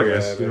a room. I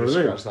guess you know what I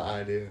mean. That's that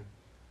idea.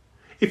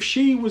 if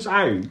she was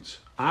out,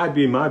 I'd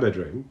be in my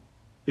bedroom.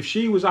 If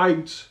she was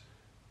out,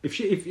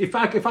 if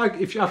I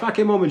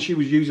came home and she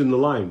was using the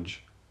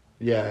lounge,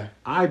 Yeah.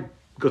 I'd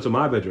go to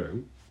my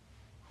bedroom.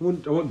 I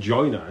wouldn't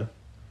join her.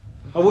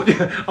 I wouldn't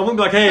be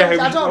like, hey,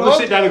 I would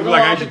sit down and be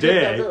like, how's your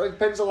day? It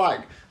depends on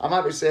like, I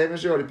might be the same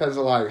as you. It depends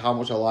on like how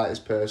much I like this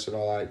person,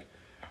 or like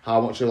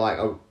how much I like.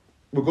 Oh,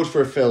 we're good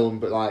for a film,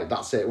 but like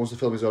that's it. Once the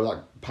film is over,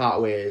 like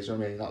part ways. You know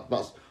what I mean,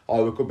 that's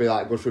or we could be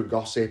like good for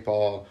gossip,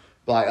 or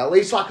like at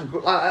least like a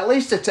good, like at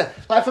least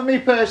like for me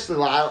personally,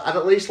 like I'd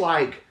at least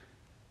like.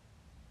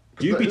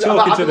 You'd be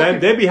talking to them.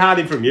 They'd be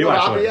hiding from you.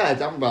 Actually,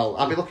 damn well.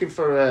 I'd be looking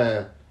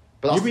for.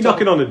 But you'd be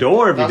knocking on the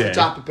door every day. That's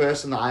the type of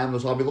person that I am,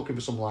 so I'll be looking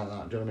for something like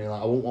that. Do you know what I mean?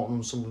 Like I won't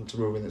want someone to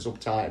move in that's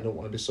uptight and don't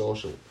want to be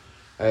social.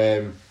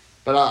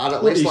 But I'd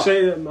at least. You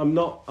say that I'm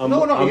not.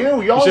 Not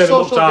you. You're a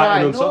social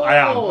guy. No, I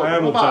am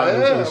uptight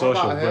and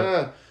unsocial. About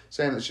her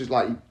saying that she's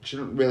like she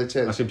doesn't really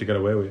take. I seem to get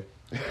away with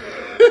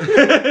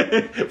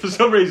it. For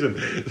some reason.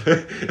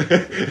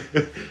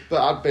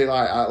 But I'd be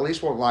like, I at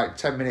least want like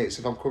 10 minutes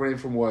if I'm coming in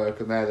from work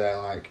and they're there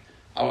like,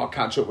 I want to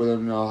catch up with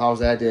them, you know, how's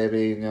their day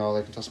been, you know,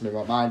 they can tell me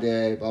about my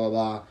day, blah, blah,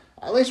 blah.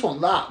 I at least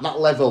want that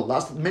level.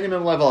 That's the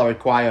minimum level I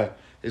require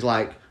is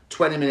like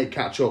 20-minute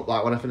catch up,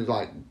 like when I finish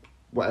like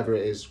whatever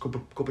it is, cup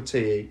of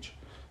tea each.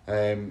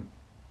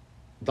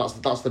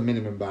 That's the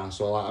minimum bar,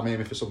 so like, I'm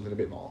aiming for something a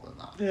bit more than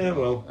that. Yeah,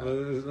 well,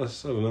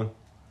 that's, I don't know.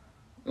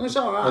 It's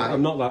alright.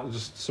 I'm not that,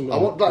 just something. I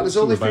want, like, there's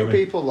only a few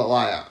people that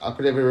like I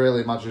could ever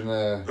really imagine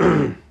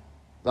that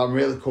I'm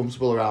really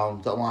comfortable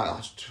around. That I'm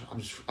like,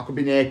 I could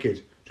be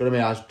naked. Do you know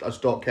what I mean? I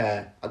just don't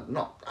care. I don't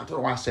know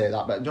why I say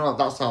that, but you know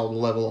that's how the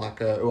level like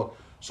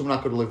someone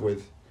I could live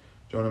with.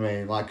 Do you know what I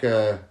mean? Like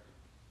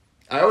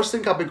I always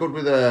think I'd be good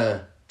with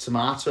a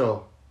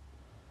tomato.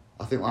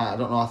 I think like I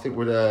don't know. I think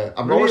with a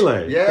I'm really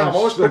always, yeah. I'm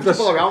always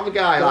comfortable around the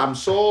guy. Like, I'm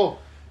so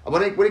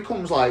when it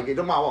comes like it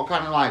don't matter what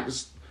kind of like.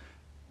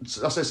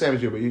 I say same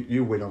as you, but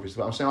you win obviously.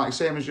 But I'm saying like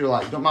same as you,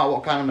 like don't matter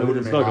what kind of mood I'm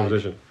in. It's not a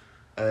competition.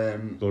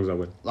 As long as I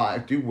win. Like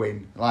I do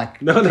win.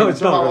 Like no, it's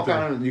no not. Matter what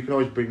kind of, you can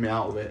always bring me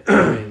out of it. You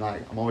know what I mean,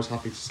 like I'm always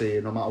happy to see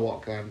you, no matter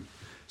what kind.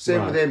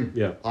 Same with him.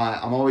 Yeah.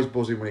 Like I'm always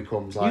buzzing when he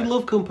comes. Like you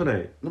love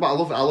company. No, but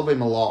I love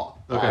him a lot.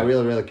 Like, Okay. I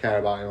really care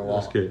about him a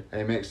lot. That's good.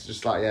 And he makes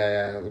just like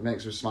it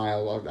makes me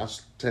smile.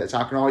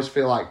 I can always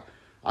feel like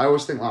I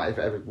always think like if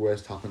it ever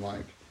worst happened,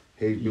 like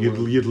you'd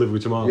live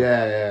with tomorrow.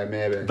 Yeah,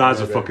 maybe. That's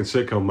a fucking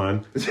sitcom,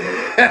 man.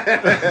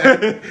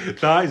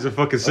 That is a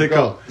fucking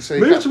sitcom.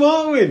 Move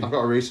Tomato in. I've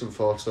got a recent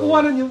photo.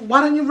 Why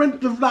don't you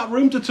rent that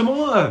room to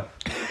Tomato?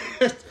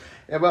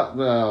 Yeah, but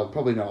well,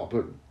 probably not.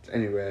 But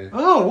anyway.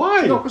 Oh,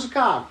 why? No, because I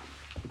can't.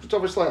 Because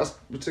obviously, like,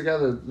 we're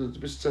together.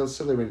 It's still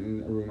silly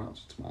renting a room out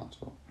to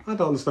Tomato. I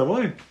don't understand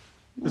why.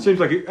 It seems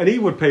like and he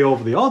would pay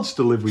over the odds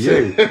to live with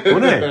you,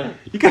 wouldn't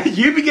he?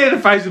 You'd be getting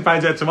 £1,000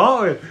 out of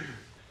Tomato. I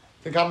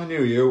think I'm the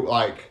new you.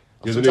 Like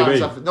you're the new me.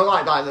 No,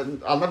 like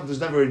there's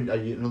never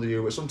another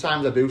you. But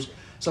sometimes I do.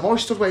 So I'm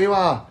always stood where you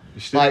are.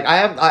 Like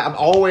I'm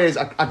always.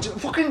 I do,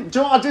 fucking. Do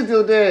you know what I did the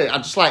other day?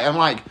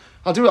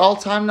 I'll do it all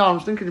the time now. I'm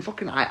thinking,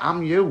 fucking, I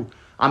am you.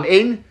 I'm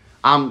in.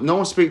 No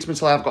one speaks to me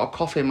until I've got a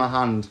coffee in my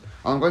hand.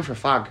 And I'm going for a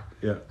fag.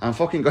 Yeah. I'm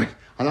fucking going.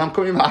 And then I'm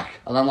coming back.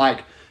 And I'm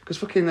like, because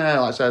fucking, like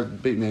I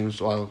said, big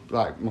names, well,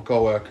 like my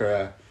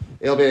co-worker,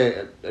 he'll be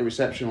at a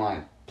reception,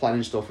 like,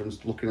 planning stuff and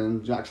looking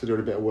and actually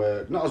doing a bit of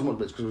work. Not as much,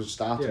 but it's because we've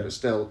started, but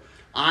still.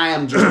 I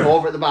am just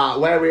over at the bar,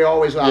 where we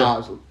always are.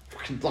 Yeah.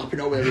 Fucking lapping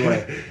over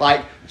everybody.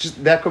 Like,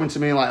 just they're coming to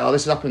me like, oh,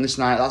 this is happening this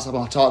night, that's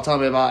happening. Tell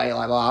me about it.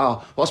 Like,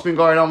 oh, what's been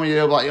going on with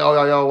you? Like,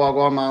 yo, well, go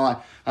on, man. Like,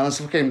 and it's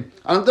fucking,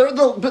 and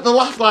but they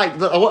laugh like,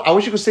 I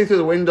wish you could see through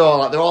the window.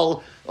 Like, they're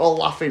all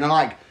laughing and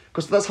like,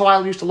 because that's how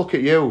I used to look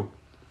at you.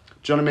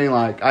 Do you know what I mean?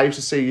 Like, I used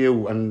to see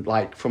you and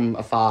like from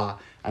afar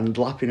and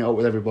lapping it up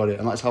with everybody,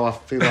 and that's how I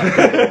feel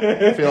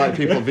like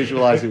people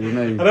visualise it with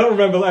me. I don't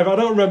remember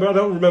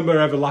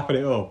ever lapping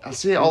it up. I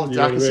see it all the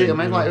time. I can see it. I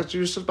mean, like,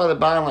 you stood by the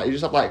bar, and, like, you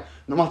just have like,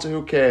 no matter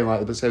who came,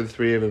 like, let's say the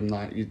three of them,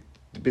 like, you'd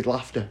be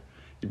laughter.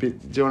 Do you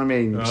know what I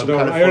mean? No, I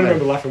don't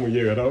remember laughing with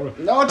you. I don't.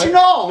 No, do you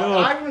know? No.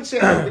 I haven't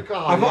seen it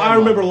because I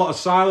remember a lot of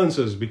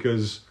silences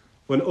because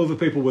when other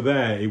people were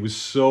there, it was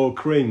so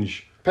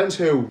cringe. Depends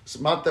who. It's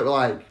mad that we're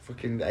like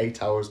fucking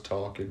 8 hours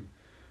talking.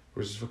 It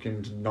was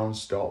fucking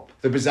non-stop.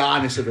 The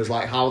bizarreness of us,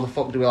 like, how the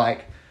fuck do we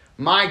like?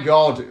 My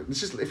God,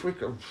 this is if we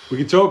could. We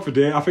can talk for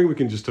days. I think we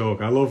can just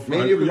talk. I love a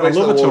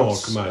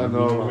talk, man. I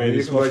know, man.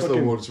 You can waste the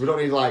woods. We don't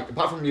need like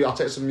apart from you. I'll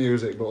take some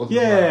music, but other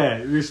than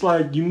that, it's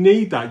like you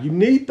need that. You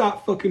need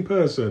that fucking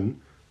person.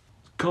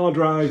 Car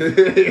drive.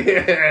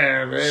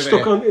 Yeah,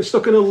 maybe.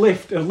 Stuck in a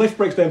lift. A lift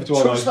breaks down for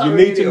 12 hours. You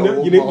need to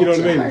know. You know what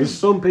I mean? There's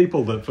some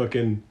people that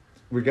fucking.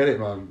 We get it,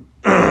 man.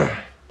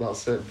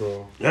 That's it,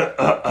 bro.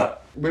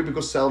 We'd be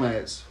good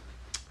cellmates.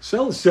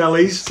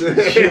 Cellies.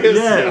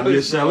 Yeah,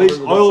 your cellies.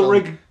 Oil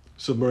rig.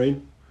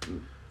 Submarine.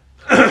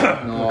 No,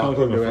 I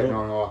couldn't do it.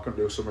 No, I couldn't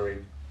do a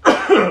submarine.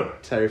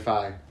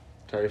 Terrified.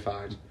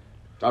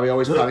 I'd be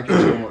always panicking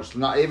too much.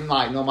 Not even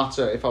like, no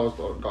matter if I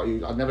got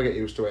used, I'd never get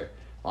used to it.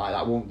 Like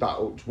that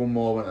one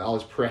moment, all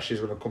this pressure's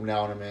gonna come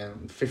down on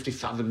me, 50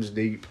 fathoms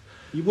deep.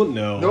 You wouldn't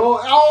know.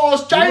 No,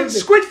 this giant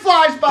squid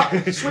flies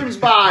by, swims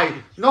by.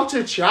 Not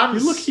a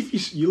chance.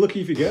 You're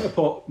lucky if you get a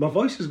pot. My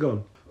voice is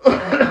gone.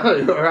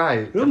 You're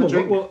right. No,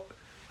 well,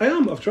 I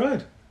am. I've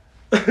tried.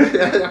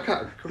 Yeah, I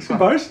can't. It's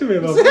embarrassing me.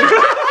 My voice is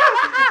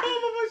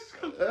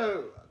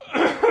gone.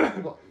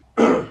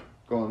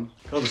 Go on.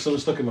 Oh, there's something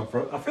stuck in my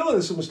throat. I feel like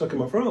there's something stuck in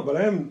my throat, but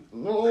I am.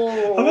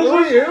 Oh, who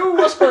are you?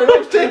 What's going on?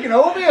 What's taking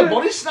over here?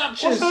 Body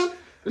snatchers.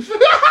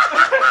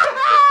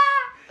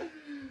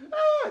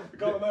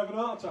 God, I'm having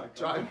an heart attack.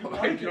 Try. I'm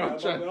panicking now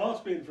about my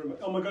heart's beating from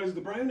it. Oh my God, it's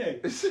the brownie.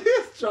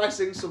 Try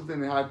sing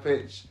something in high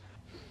pitch.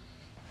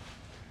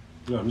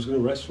 No, I'm just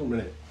going to rest for a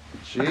minute.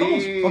 Jesus,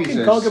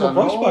 fucking can't get my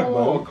voice back,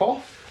 man.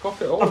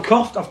 Cough it up. I've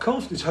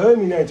coughed. It's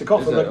hurting me now to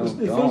cough. Is Like,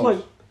 it? it feels like.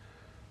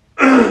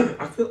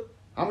 I feel.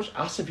 How much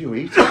ass have you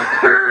eaten?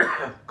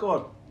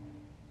 God. Do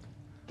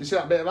you see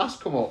that bit of ass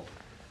come up?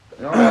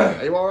 Are you alright?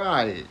 Are you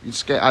alright? You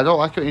scared? I don't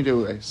like it when you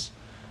do this.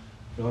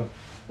 God.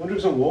 I wonder if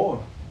it's on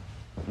water.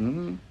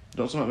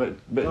 Don't something a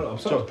bit. I'm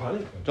starting to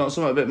panic. Don't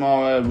something a bit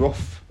more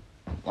rough,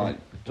 like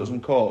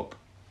doesn't coke.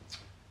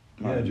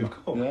 Yeah, do you have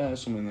coke? Yeah,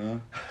 something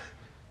there.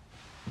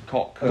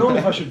 Cock. I don't know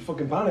if I should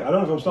fucking panic. I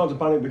don't know if I'm starting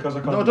to panic because I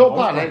can't. No, get don't my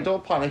voice panic. back.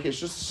 Don't panic. It's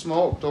just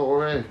smoke. Don't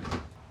worry. I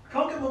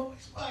can't get my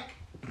voice back.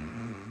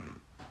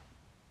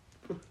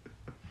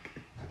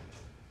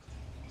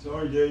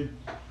 Sorry, dude.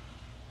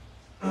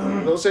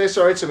 Don't say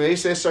sorry to me.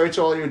 Say sorry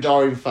to all your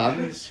adoring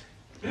fans.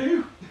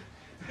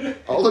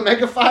 All the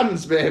mega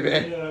fans,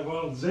 baby. Yeah,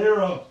 well,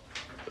 0.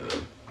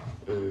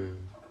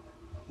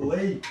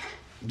 Lee.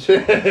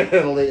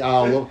 Lee,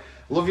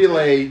 love you,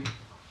 Lee.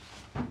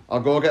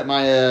 I'll go get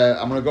my.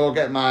 I'm gonna go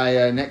get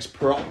my next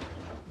prop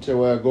to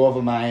go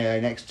over my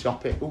next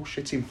topic. Oh,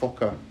 shitting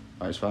fucker.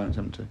 Oh, it's fine. It's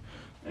empty.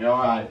 Are you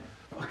all right?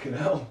 Fucking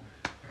hell.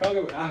 I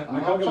can't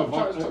get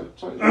my voice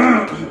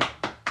back.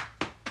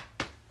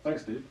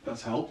 Thanks, dude.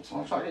 That's helped.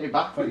 I'm trying to get you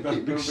back, but you That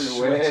keep big moving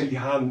sweaty away.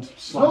 hand No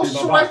slapping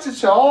my back.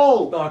 sweat at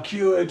all. No, I'm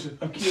cured.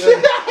 I'm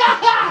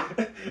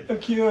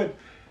cured.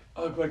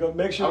 Oh my God,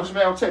 make sure.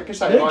 I'll take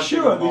piss out. Make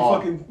sure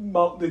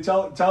they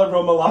tell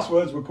everyone my last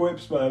words were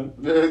quips, man.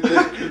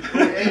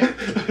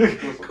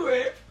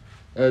 Quip.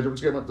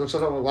 Don't get my.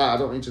 I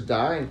don't need to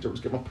die. Don't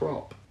get my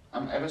prop.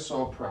 I'm ever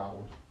so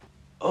proud.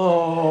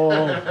 Oh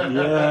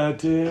yeah,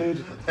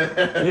 dude.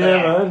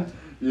 Yeah, man.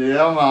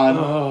 Yeah, man.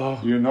 Oh,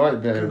 You know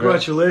it, baby.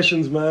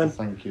 congratulations, man.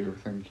 Thank you.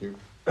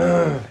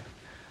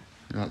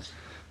 That's.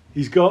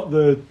 He's got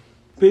the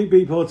Beep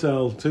Beep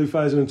Hotel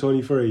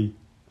 2023,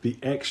 the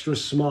Extra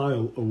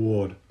Smile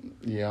Award.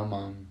 Yeah,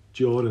 man.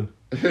 Jordan.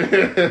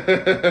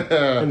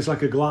 And it's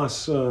like a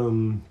glass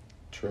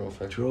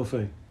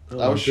Trophy. Oh,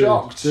 I was dude,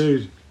 shocked.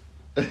 Dude.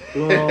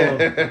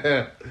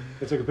 Whoa.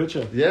 I took a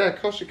picture. Yeah, of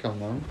course you can,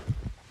 man.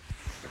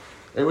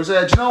 It was. Do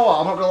you know what?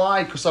 I'm not gonna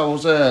lie, because I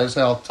was. So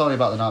I'll tell you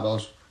about the night, but I'll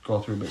just go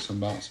through bits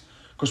and bats.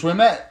 Because we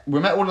met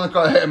one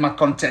of my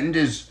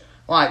contenders.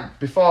 Like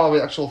before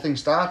the actual thing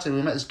started,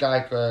 we met this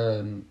guy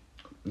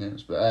in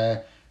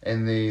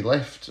the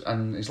lift,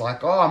 and he's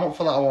like, "Oh, I'm up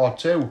for that award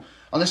too."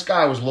 And this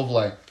guy was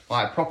lovely,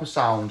 like proper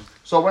sound.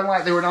 So when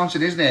like they were announcing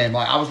his name,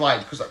 like I was like,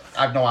 because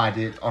I had no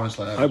idea,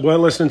 honestly. I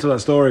weren't listening to that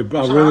story,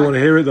 but I really want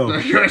to hear it though.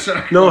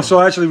 No, so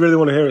I actually really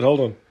want to hear it. Hold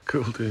on.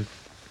 Cool, dude.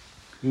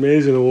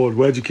 Amazing award.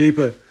 Where'd you keep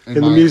it? In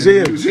the museum.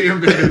 In the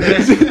museum,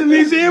 It's in the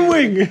museum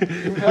wing.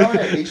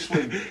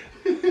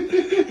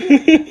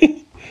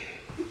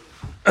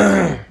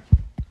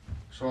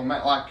 So I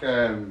met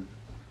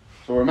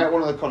we met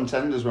one of the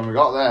contenders when we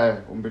got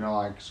there. And being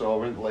like, so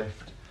we're in the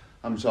lift.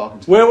 I'm talking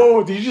to.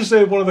 Wait, did you just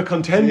say one of the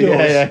contenders?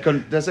 Yeah.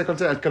 There's a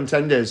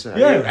contenders.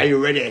 Yeah. Are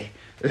you ready?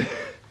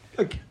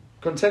 Like,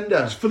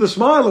 Contender. for the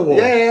Smile Award.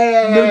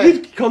 Yeah.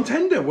 No,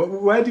 contender.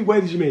 Where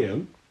did you meet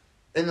him?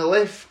 In the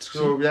lift.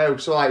 So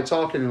like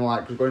talking and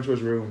like going to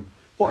his room.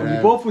 What?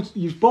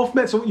 You both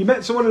met someone. You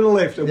met someone in the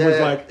lift and was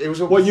like, it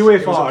was up, "What you here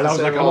it was for?" up And I the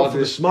was like, same "I'm up for the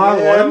order. Smile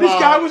Yeah, Award." And this man.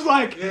 guy was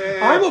like,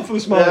 "I'm up for the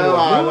Smile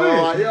Award." Man,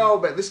 Really? like, yo,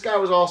 but this guy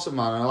was awesome,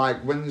 man. And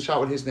like when they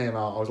shouted his name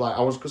out,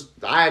 because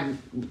I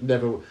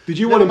never. Did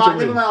you want him to win?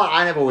 Never mind, like,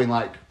 I never win.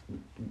 Like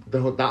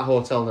that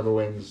hotel never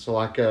wins. So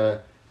like, I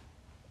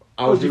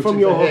was he rooting from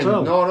your for him.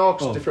 hotel? No,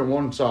 it's Oh. a different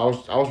one. So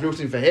I was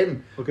rooting for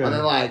him. Okay. And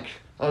then like.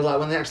 I was like,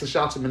 when they actually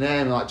shouted my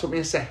name, like, it took me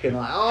a second,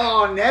 like,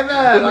 oh,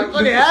 never, like,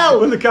 bloody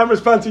hell. When the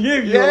camera's pan to you,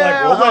 you're like,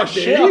 I "Well, was like, that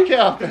shit, shit." okay,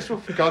 I'll best one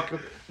for God.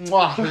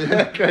 Mwah.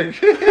 Yeah, okay.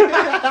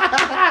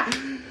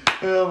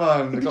 Oh,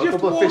 man. Did Got you a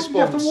have couple to of fist walk- did you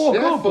have to bumps. walk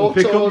Yeah, up and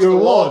pick up photos, your the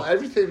lot, award?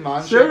 everything,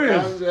 man. Serious?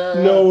 Shake hands,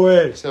 yeah. No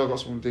way. Still got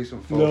some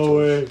decent photos. No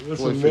way.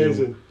 That's Fully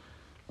filmed.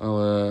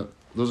 amazing.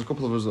 There's a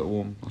couple of us that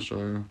won. I'll show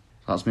you.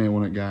 That's me who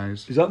won it,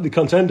 guys. Is that the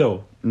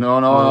contendo? No,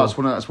 that's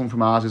one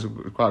from ours. He's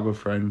quite a good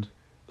friend.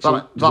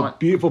 So there's a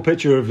beautiful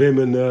picture of him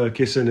and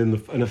kissing in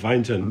a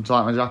fountain. It's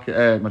like my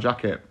jacket. My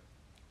jacket.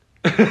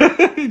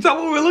 Is that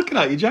what we're looking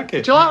at? Your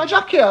jacket? Do you like my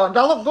jacket? I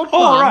look good,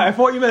 Oh, man. right. I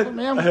thought you meant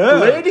her.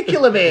 Lady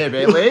killer,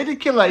 baby. Lady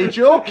killer. You're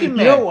joking,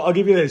 mate. You know what? I'll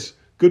give you this.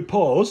 Good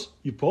pause.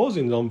 You're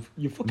pausing on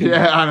your fucking.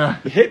 Yeah, I know.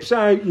 Your hips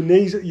out, your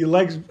knees, your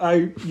legs out.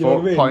 You know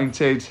what I mean?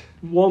 Pointed.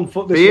 1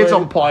 foot this Beard's way.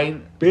 on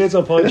point. Beard's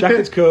on point.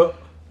 Jacket's cut.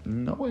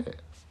 No it.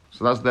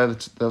 So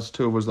that's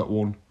two of us that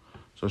won.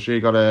 So she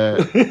got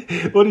a.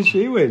 What did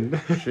she win?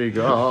 She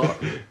got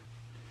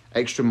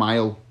extra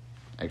mile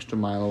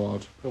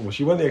award. Oh, well,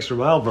 she went the extra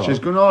mile, bro. She's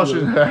good. No, she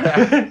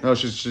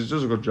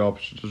does a good job.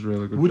 She does a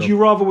really good job. Would you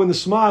rather win the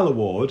Smile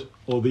Award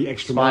or the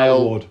extra mile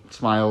award?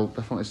 Smile,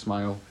 definitely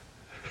smile.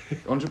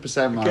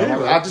 100%, man. Okay,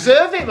 I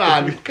deserve it,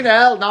 man. Fucking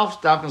hell. Now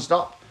I can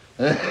stop.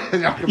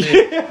 now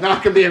I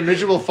can be a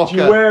miserable fucker. Do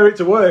you wear it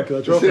to work,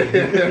 that trophy?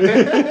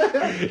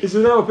 Is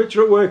there now a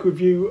picture at work with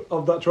you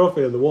of that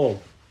trophy on the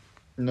wall?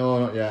 No,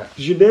 not yet.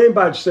 Does your name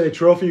badge say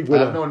trophy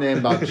winner? I have no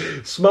name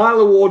badge.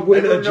 Smile Award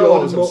winner,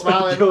 Jordan. I'm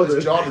smiling.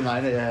 It's Jordan,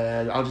 innit?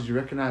 Yeah. How did you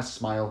recognise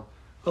Smile?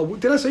 Oh,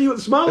 did I say you at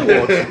the Smile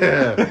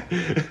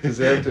Awards?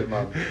 Deserved it,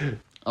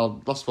 man.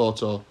 Last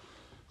photo.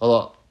 A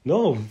lot.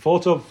 No,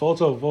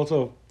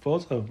 photo.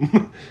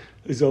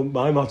 It's on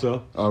my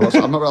motto. I'm not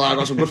gonna lie, I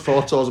got some good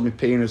photos of my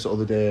penis the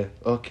other day.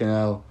 Okay,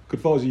 hell. Good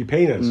photos of your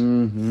penis?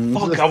 Mm-hmm.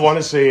 Fuck, I want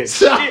to see it.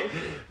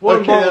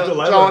 What a moral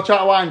dilemma. So I tried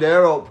to wind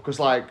her up because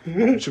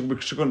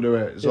she couldn't do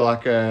it. So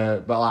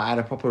but I had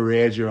a proper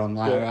rager on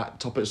at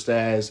top of the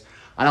stairs.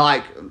 And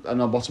on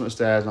the bottom of the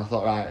stairs, and I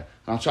thought, right, and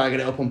I'll try to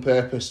get it up on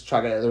purpose, try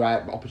to get it at the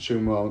right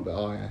opportune moment,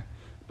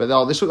 but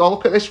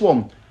look at this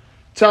one.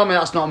 Tell me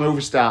that's not a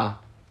movie star.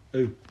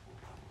 Who?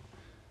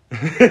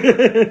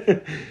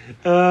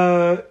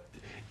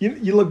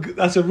 You look.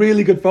 That's a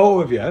really good photo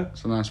of you.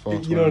 It's a nice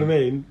photo. You know what I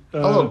mean? I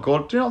look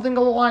good. Do you not think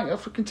I look like a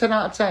freaking 10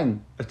 out of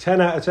 10? A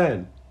 10 out of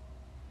 10?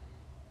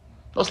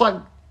 That's like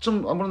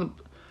I'm one of the...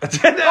 A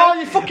 10 Oh,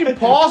 you fucking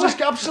pause. It's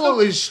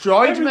absolutely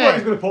destroyed me.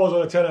 Everybody's going to pause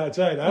on a 10 out of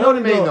 10. You know what I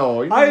mean,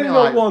 though? I only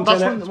know one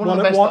 10 that's one of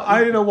the best... I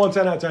only know one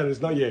 10 out of 10.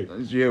 It's not you.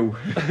 It's you.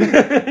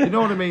 You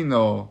know what I mean,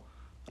 though?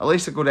 At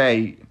least a good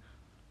 8.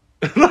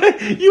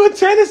 You were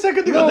 10 a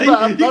second ago.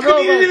 You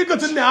couldn't even go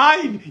to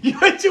 9. You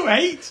went to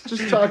 8.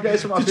 Just try to get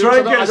some... To try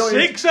and get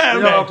 6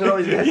 out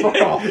of me. Fuck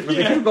off.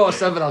 If you go to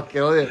 7, I'll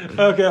kill you.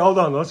 Okay, hold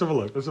on. Let's have a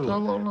look.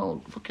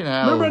 No, fucking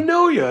hell. Remember, I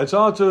know you. It's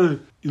hard to...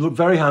 You look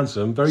very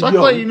handsome, very young.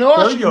 Exactly, you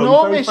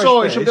know me,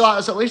 so it should face. be like,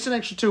 that's at least an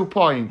extra 2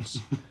 points.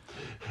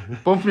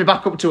 Bump me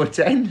back up to a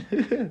 10.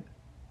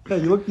 Yeah,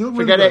 you look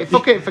forget really it.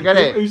 Fuck it. Forget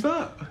it. Who's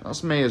that?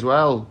 That's me as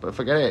well. But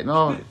forget it.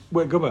 No.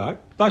 Wait, go back.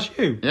 That's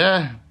you.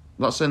 Yeah.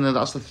 That's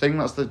the thing.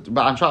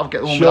 But I'm trying to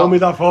get the one. Show me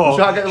that photo.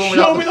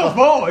 Show me that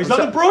photo. Is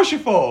that the brochure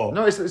photo?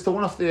 No, it's the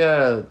one off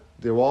the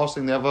awards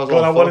thing. They have God,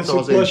 I wanted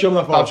to show me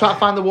that photo. I'm trying to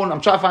find the one.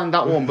 I'm trying to find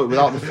that one, but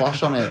without the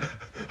flash on it.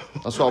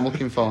 That's what I'm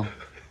looking for.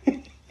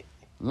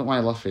 I don't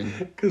mind laughing.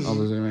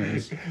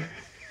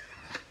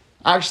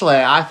 Actually,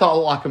 I thought I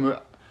looked like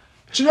a...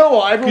 Do you know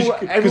what?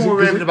 Everyone were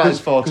raving about this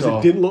photo. Because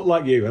it didn't look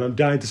like you, and I'm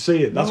dying to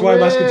see it. That's why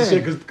I'm asking to see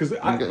it, because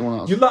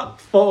that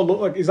photo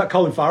look like... Is that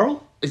Colin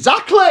Farrell?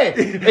 Exactly, I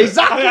haven't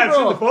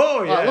seen the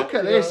photo yet. Right, look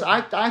at this.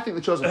 I think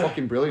they chose a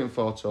fucking brilliant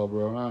photo,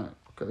 bro. Right,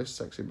 look at this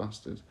sexy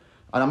bastard.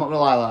 And I'm not gonna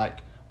lie,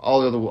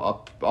 all the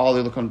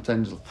other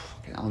contenders,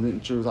 I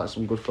didn't choose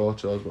some good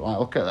photos, but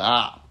look at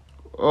that.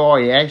 Oh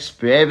yes,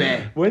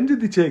 baby. When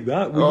did they take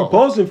that? Were you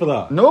pausing for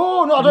that?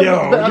 No, I don't.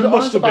 No, you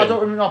must have been. I don't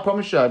remember. I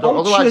promise you.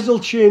 Chisel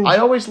chin. I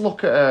always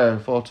look at a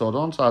photo,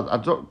 don't I?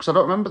 Because I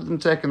don't remember them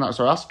taking that.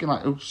 So asking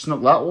who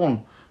snuck that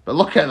one. But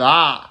look at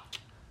that.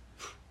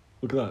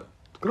 Look at that.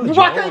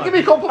 Why can't you give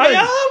me compliments?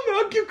 I am.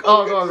 I'll give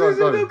compliments.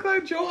 Go on. No,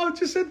 Clive Joe. I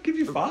just said give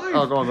you 5.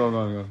 Oh, go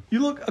on. You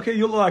look okay.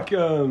 You look like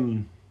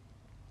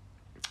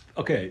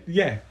okay,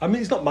 yeah. I mean,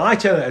 it's not my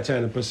 10 out of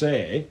 10 per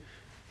se,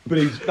 but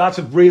that's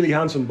a really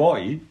handsome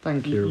boy.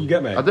 Thank you. You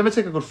get me? I'd never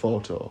take a good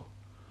photo.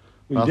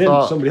 Well, you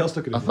didn't. Somebody else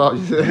took it. I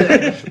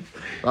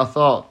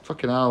thought,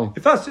 fucking hell.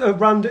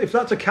 If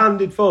that's a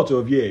candid photo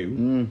of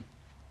you.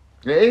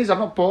 It is, I'm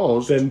not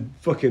posed. Then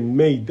fucking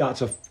me,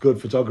 that's a good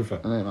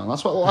photographer. Yeah, man,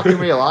 that's what I look like in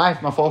real life.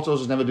 My photos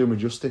just never do me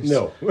justice.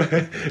 No.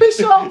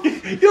 Piss off! You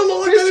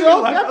look like Piss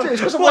off!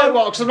 It's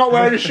because I'm not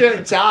wearing a shirt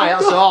and tie,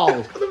 that's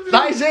all.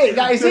 That is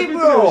it,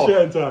 bro.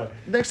 Shirt and tie.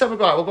 Next time we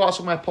go out, we'll go out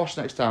somewhere posh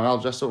next time. I'll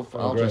dress up.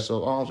 I'll dress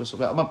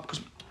up.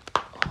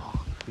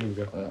 Here we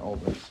go. All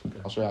this.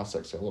 I'll show you how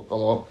sexy I look.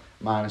 Although,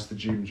 minus the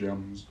June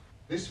Jones.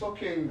 This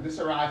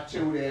arrived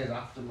 2 days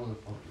after,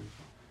 motherfucker.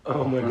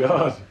 Oh my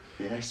god.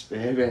 Yes,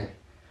 baby.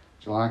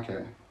 Do you like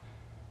it?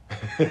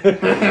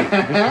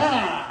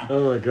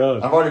 Oh my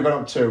god. I've already got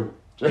up 2.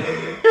 You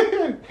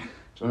know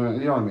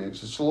what I mean?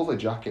 It's a lovely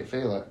jacket,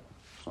 feel it.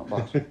 It's not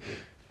bad.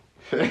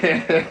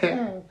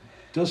 It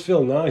does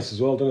feel nice as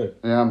well, doesn't it?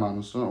 Yeah, man.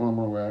 I still don't want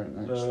to wear it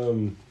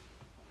next.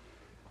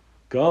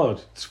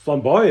 God, it's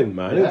flamboyant,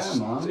 man. Yeah,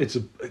 man. It's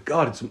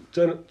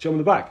show me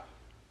the back.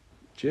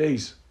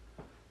 Jeez.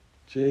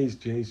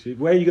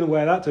 Where are you going to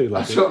wear that to?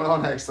 I don't know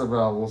next time,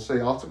 but we'll see.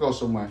 I'll have to go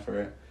somewhere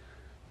for it.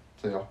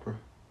 To the opera.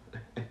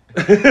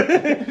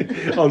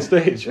 On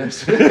stage.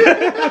 Yes. But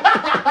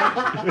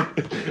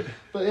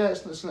yeah,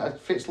 it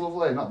fits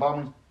lovely, not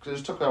bad. Because it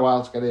just took a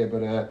while to get here,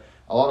 but a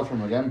lot of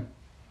them again.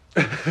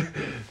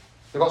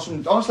 They've got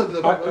some. Honestly, I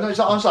want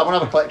to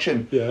have a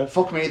collection. Yeah.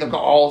 Fuck me, they've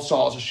got all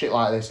sorts of shit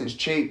like this. It's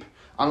cheap,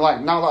 and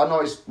now that I know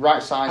it's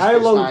right size. How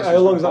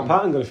long is that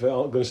pattern going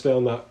to stay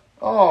on that?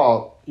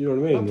 Oh, you know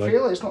what I mean?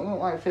 Feel it. It's not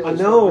like feel it. I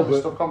know, but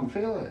stuck on.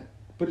 Feel it.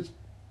 But it's...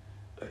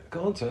 I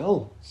can't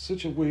tell. It's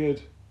such a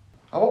weird...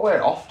 I won't wear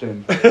it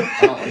often. You know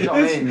what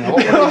I mean? I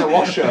won't put it in the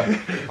washer. I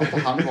have to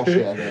hand wash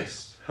it, I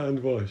guess.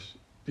 Hand wash.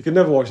 You can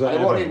never wash that.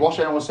 I won't need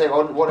washing. I want to say I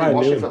won't need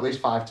washing for at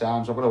least 5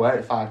 times. I'm going to wear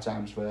it 5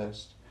 times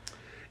first.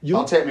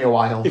 That'll take me a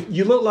while. If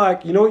you look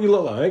like... You know what you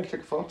look like?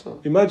 Take a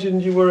photo. Imagine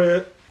you were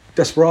a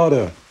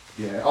desperado.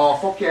 Yeah. Oh,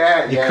 fuck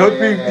yeah. You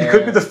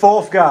could be the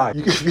 4th guy.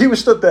 If you were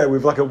stood there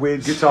with like a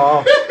weird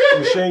guitar,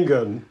 machine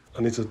gun.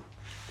 I need to...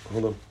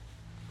 Hold on.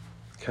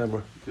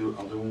 Camera.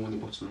 I'll do one with the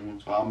button and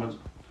one. So I'm going to...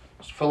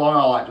 Just full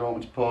on, do you want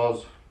me to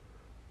pause?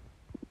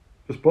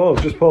 Just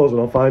pause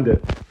and I'll find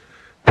it.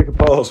 Take a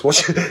pause. Are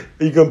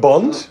you going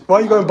Bond? Why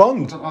are you going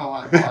Bond? I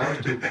always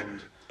do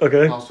Bond.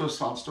 Okay. I'll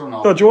still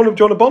not. No, do you want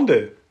to Bond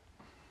it?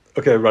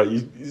 Okay, right.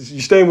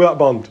 You're staying with that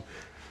Bond.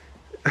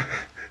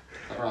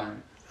 Right.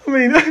 I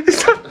mean,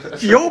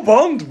 you're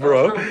Bond,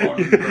 bro.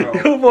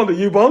 You're Bond. Are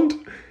you Bond?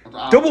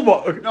 Double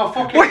Bond. No,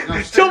 fuck Wait, it.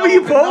 No, tell me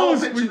you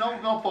pause.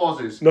 No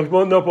pauses.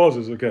 No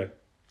pauses. Okay.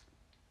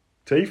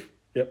 Teeth.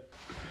 Yep.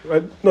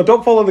 Right. No,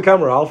 don't follow the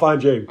camera. I'll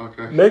find you.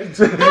 Okay.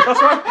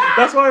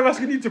 That's why I'm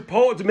asking you to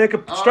pause, to make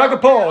strike a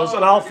pause,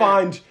 and I'll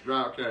find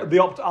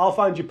I'll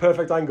find your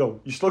perfect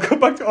angle. You still go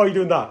back to. Oh, you're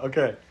doing that.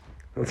 Okay.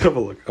 Let's have a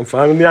look. I'm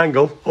finding the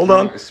angle. Hold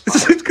on. It's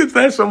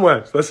there somewhere.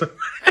 It's there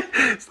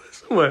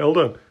somewhere. Hold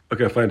on.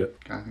 Okay, I find it.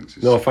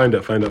 No, I find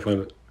it.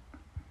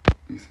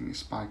 You think it's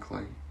Spike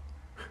Lee?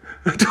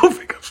 I don't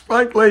think I'm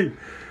Spike Lee.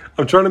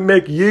 I'm trying to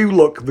make you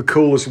look the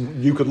coolest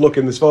you could look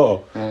in this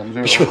photo.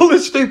 You're all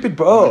this stupid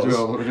pose. Do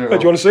you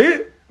want to see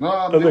it? No,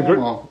 I'll do one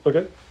more.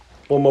 Okay.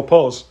 One more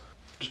pause.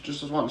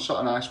 Just one, sort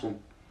of nice one.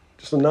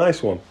 Just a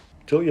nice one.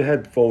 Tilt your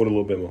head forward a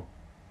little bit more.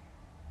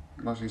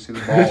 Imagine you see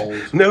the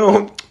balls.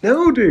 No,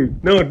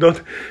 dude. No,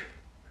 not.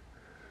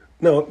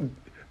 No.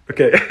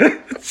 Okay.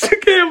 It's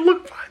okay. I'm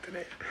finding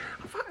it.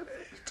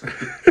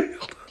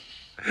 Hold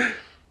on.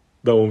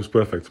 That one was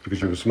perfect because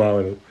you were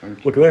smiling.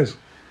 Look at this.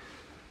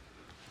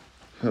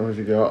 What have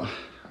you got?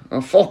 Oh,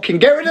 fucking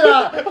get rid of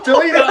that!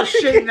 Delete that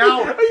shit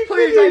now!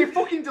 Please, are you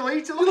fucking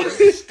delete it? Look at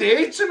the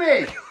state to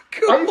me!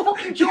 Are you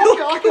fucking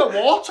joking? Like a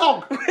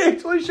warthog!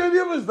 Wait, let me show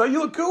the others. You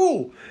look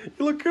cool.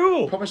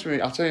 Promise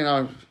me, I'll tell you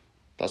now.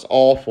 That's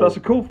awful. That's a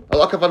cool. I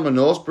look like I've had my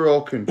nose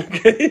broken.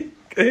 Okay,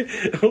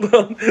 hold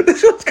on.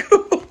 This one's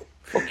cool.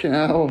 Fucking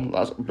hell.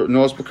 That's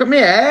nose. Look at me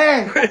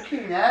hair!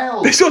 Fucking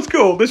hell. This one's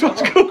cool.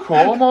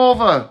 Comb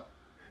over.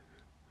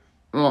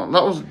 Oh,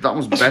 that was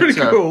That's better.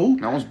 pretty cool.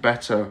 That was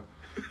better.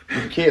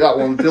 Keep that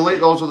one.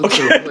 Delete those other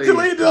two, please.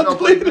 Delete it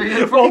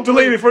in front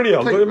of you.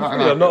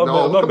 I'm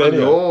not the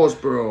nose,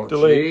 bro.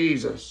 Delete.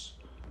 Jesus.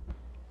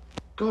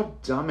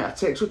 God damn it! I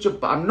take such a.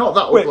 I'm not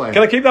that ugly. Wait,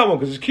 can I keep that one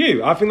because it's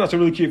cute? I think that's a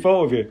really cute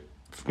photo of you.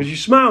 Because you're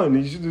smiling.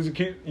 There's a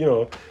cute,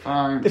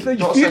 Fine.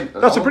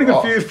 That's a pretty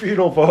good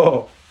funeral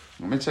photo.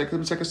 Let me take a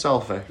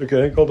selfie.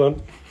 Okay, hold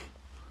on.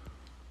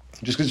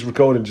 Just because it's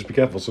recording, just be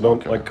careful. So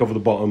don't cover the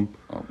bottom.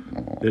 Yeah,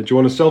 do you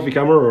want a selfie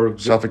camera or a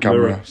selfie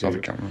camera? Mirror?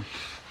 Selfie camera.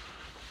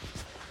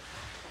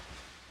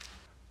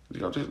 You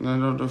got to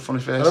don't do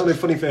funny faces. I don't do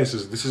funny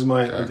faces. This is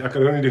my. Okay. I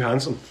can only do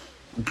handsome.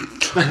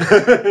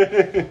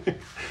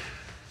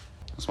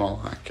 That's more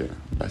like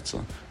better. I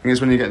think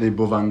it's when you get the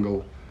above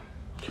angle,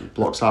 it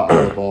blocks out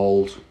all the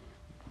balls.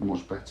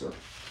 Much better.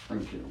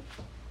 Thank you.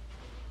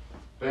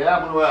 But yeah,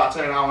 I'm gonna wear. I'll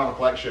tell you now, I have a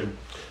collection.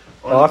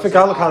 I think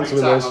I look handsome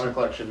in this. I have a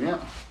collection. Yeah.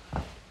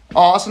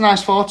 Oh, that's a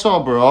nice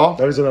photo, bro.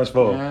 That is a nice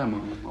photo. Yeah,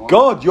 man.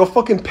 God, you're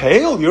fucking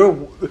pale.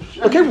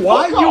 Look how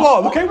white you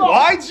are. Look how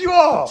white you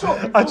are.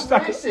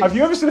 Have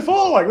you ever seen a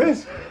photo like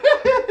this?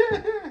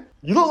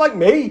 You look like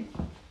me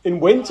in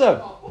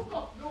winter.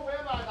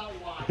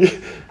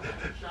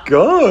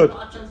 God.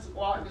 I tend to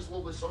go out in this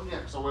lovely sun yet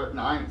because I work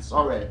nights.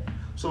 Sorry.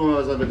 Some of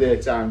us have a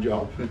daytime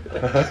job.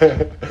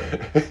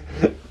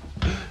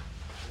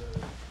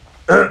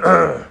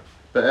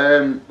 But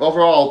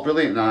overall,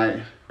 brilliant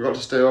night. We got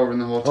to stay over in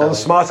the hotel.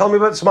 Oh, tell me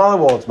about the Smile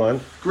Awards,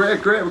 man.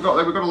 Great. We got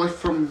a lift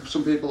from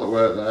some people that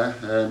work there.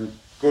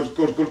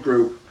 Good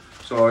group.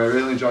 So I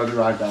really enjoyed the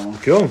ride down.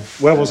 Cool.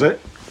 Where was it?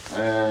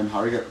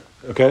 Harrogate.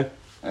 Okay.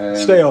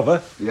 Stay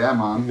over. Yeah,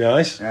 man.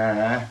 Nice.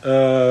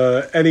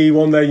 Yeah.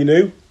 Anyone there you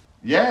knew?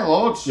 Yeah,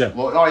 loads. Yeah.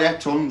 Oh yeah,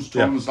 tons.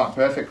 Yeah. That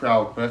perfect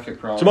crowd.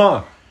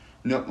 Tomorrow?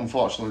 No,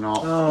 unfortunately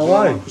not. Oh,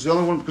 why? Because the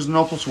only one, because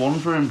no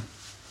 +1 for him.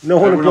 No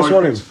one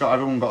 +1 him.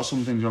 Everyone got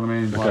something. Do you know what I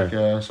mean?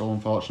 Okay. So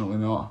unfortunately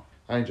not.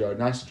 I enjoyed.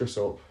 Nice to dress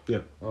up.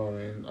 Yeah. Oh, I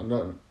mean, I'm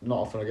not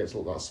often I get to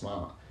look that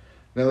smart.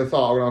 Nearly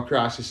thought I was going to have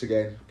crisis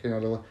again.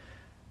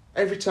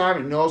 Every time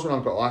it knows when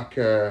I've got like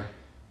an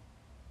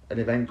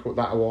event,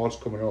 that award's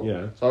coming up.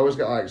 Yeah. So I always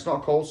get it's not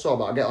a cold sore,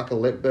 but I get like a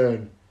lip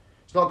burn.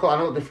 It's not cold. I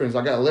know the difference.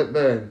 I get a lip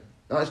burn.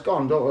 No, it's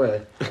gone. Don't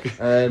worry.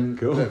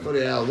 Cool. But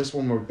bloody hell, this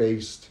one was a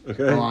beast.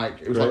 Okay. And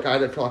it was like I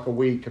had it for like a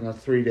week, and I had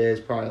 3 days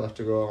prior left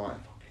to go. I'm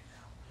like, fucking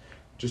hell.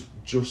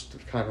 Just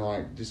kind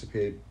of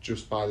disappeared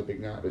just by the big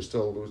night, but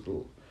still there was.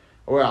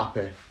 We're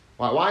happy.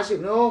 Why is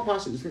it no? Why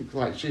is it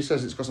she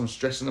says it's because I'm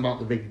stressing about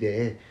the big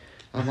day.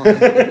 I'm like, I'm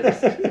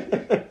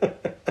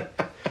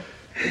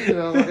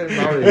getting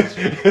married.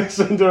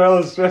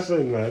 Cinderella's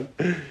stressing, man.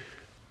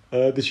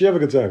 Did she have a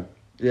good time?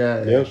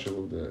 Yeah, she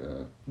loved it.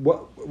 Yeah.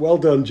 Well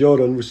done,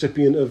 Jordan,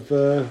 recipient of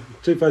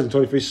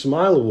 2023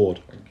 Smile Award.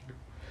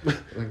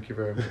 Thank you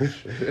very much.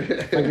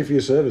 Thank you for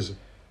your service.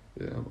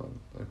 Yeah, man,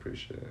 I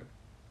appreciate it.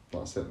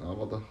 That's it now.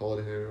 What the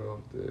Holiday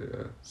Hero,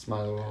 the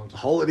Smile Award.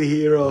 Holiday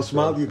Hero,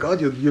 Smile. God,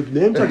 your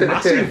name tag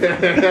massive.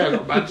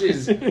 Got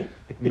badges,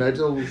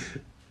 medals.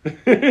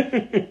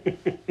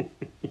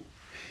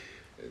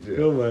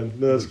 Oh man,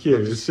 no, it's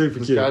cute. It's super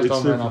cute. Guys It's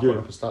down there now super putting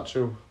cute. up a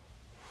statue.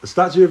 A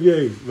statue of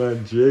you,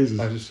 man. Jesus.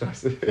 I just tried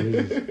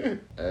to.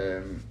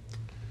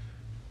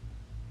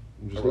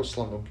 I've got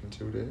Slam Dunk in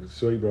 2 days.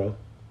 Sweet, bro.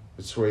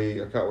 It's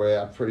sweet. I can't wait.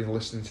 I'm pretty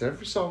listening to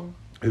every song.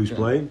 Who's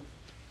playing?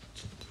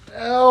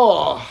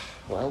 Oh,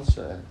 well,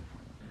 sir.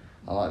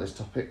 I like this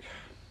topic.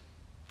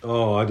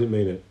 Oh, I didn't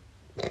mean it.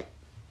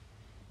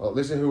 Well,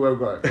 this is who I've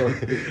got.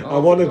 I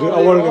wanted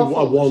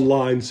a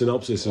one-line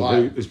synopsis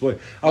of who's playing.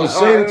 I was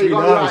saying it to be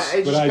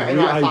nice, but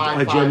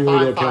I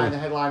genuinely don't care. The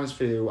headliners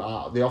for you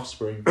are The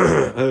Offspring.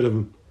 Heard of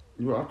them?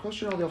 Of course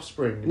you know The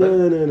Offspring.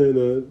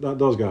 No.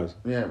 Those guys.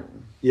 Yeah.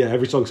 Yeah,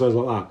 every song sounds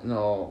like that.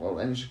 No, well,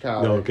 Enter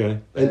Shikari. No, okay.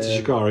 Enter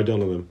Shikari, I don't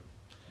know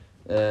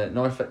them.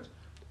 No Effects.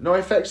 No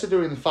Effects are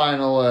doing the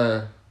final,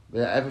 the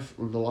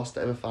last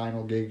ever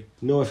final gig.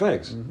 No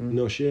effects? Mm-hmm.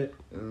 No shit.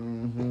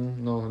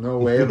 Mm-hmm. No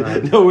way,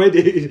 man. No way,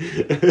 dude.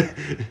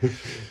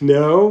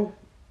 No.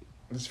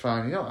 It's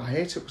fine. You know, I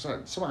hate it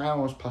because someone I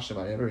was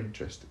passionate about, never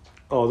interested.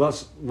 Oh,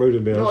 that's rude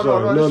of me. I'm No,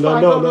 sorry.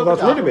 no,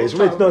 That's rude of me. It's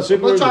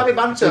super We'll rude. try to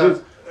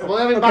banter. We'll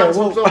have Okay, banter,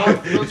 well- so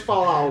let's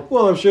fall out.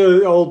 Well, I'm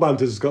sure old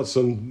banter's got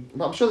some.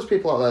 But I'm sure there's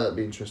people out there that'd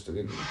be interested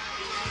in.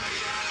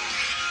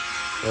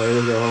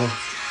 There we go.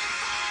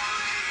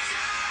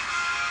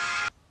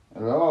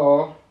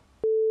 Hello.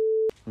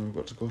 We've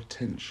got to go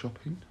tent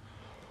shopping.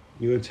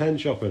 You were tent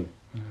shopping.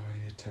 Oh,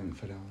 I need a tent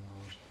for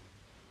download.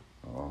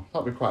 Oh,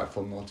 that'd be quite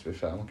fun though, to be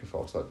fair. I'm looking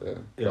forward to that day.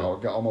 Yeah.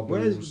 Get all my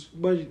booze.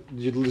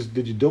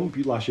 Did you dump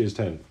last year's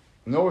tent?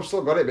 No, we've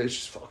still got it, but it's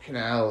just fucking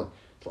hell.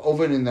 It's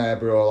oven in there,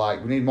 bro.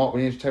 Like, we need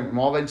a tent with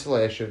more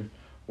ventilation.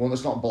 One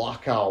that's not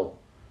blackout.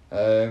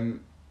 And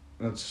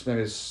it's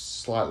maybe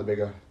slightly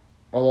bigger.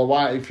 Although,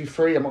 why? If you're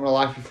free, I'm not gonna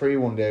lie. If you're free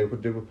one day, we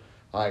could do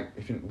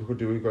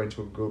going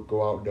to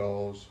go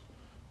outdoors,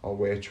 or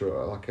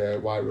waiter at like a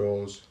White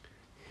Rose.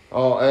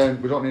 Oh,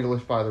 we don't need a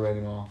lift by the way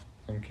anymore.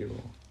 Thank you.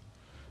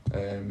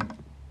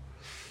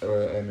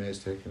 Ma's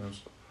taking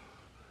us.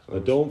 So I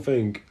don't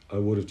think I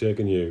would have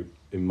taken you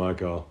in my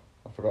car.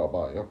 I forgot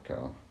about your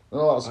car.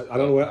 No, that's. I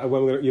don't know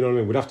when we're gonna, you know what I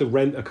mean. We'd have to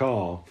rent a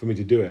car for me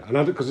to do it,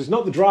 and because it's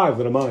not the drive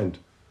that I mind,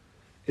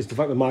 it's the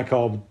fact that my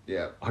car.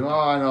 Yeah. No,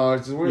 I know.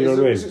 It's weird. You know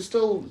what I mean? Is it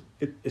still?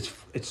 It's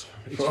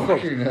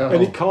Fucking hell.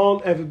 and it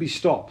can't ever be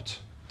stopped.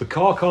 The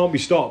car can't be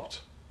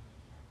stopped.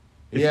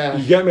 Yeah.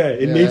 You get me?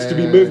 It needs to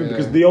be moving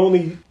because the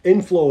only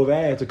inflow of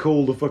air to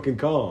cool the fucking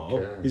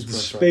car is the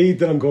speed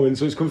that I'm going.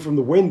 So it's coming from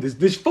the wind.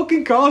 This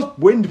fucking car's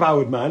wind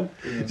powered, man.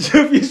 Yeah.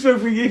 So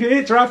if you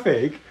hit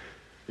traffic,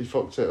 you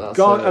fucked it. That's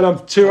God, and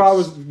I'm 2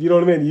 hours. You know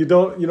what I mean? You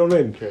know what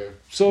I mean? Okay.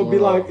 So it'd be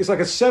like it's like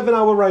a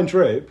 7-hour round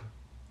trip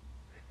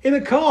in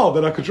a car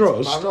that I could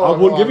trust. I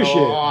wouldn't give a shit.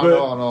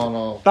 But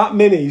no. that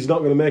Mini's not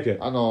going to make it.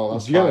 I know,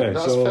 that's Do you get fine. me?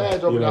 That's So, fair,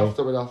 don't you we know. have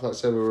to, let's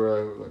say we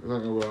were, I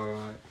think we were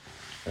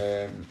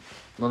alright.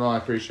 No, I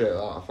appreciate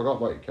that. I forgot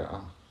about your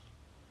car.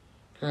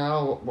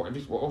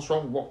 What's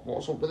wrong?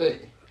 What's up with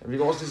it?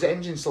 Is his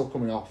engine still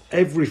coming off?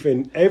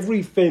 Everything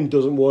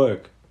doesn't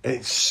work. And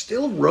it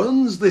still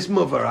runs, this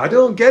mother. I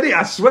don't get it.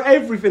 I swear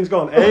everything's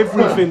gone.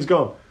 Everything's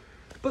gone.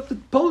 But the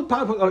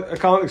I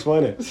can't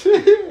explain it.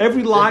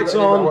 Every light's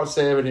on. What's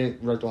saving it?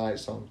 Red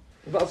lights on.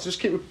 That's just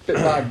keep bit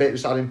by bit,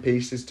 just adding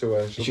pieces to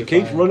her. She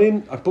keeps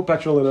running. I put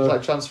petrol in her. It's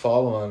like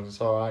Transformer, man.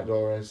 It's alright,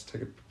 Doris.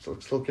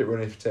 Still keep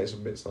running if you take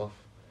some bits off.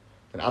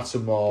 And add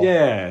some more.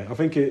 Yeah, I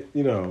think it,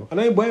 you know. And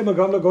then where am I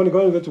going? I'm not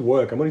going to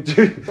work. I'm only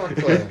doing,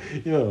 Exactly.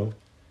 You know.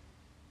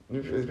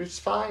 It's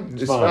fine.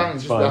 It's fine. fine.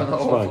 It's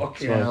fine.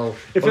 Fucking hell.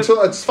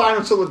 It's fine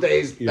until the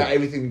days that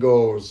everything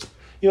goes.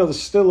 You know, there's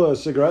still a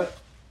cigarette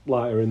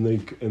lighter in the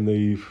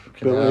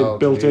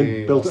built-in.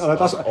 You know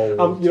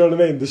what I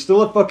mean? There's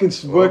still a fucking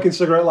working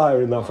cigarette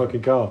lighter in that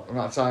fucking car. And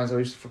at times I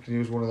used to fucking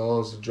use one of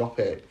those and drop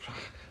it.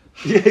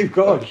 Yeah,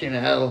 God. Fucking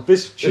hell.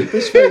 This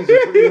thing's,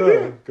 you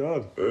know,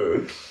 God.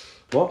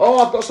 What?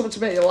 Oh, I've got something to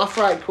make you laugh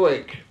right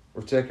quick.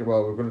 We're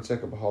going to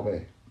take up a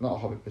hobby. Not a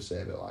hobby per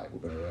se, but like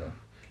we're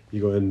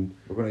going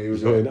to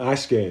use it.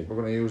 Ice skating. We're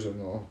going to use them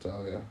though, I'll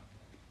tell you.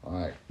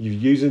 Alright. You're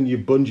using your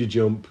bungee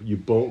jump you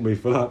bought me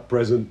for that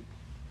present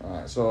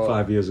Alright, so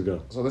 5 years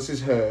ago. So this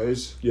is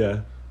hers.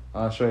 Yeah.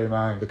 I'll show you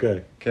mine.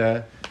 Okay.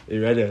 Are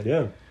you ready?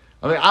 Yeah.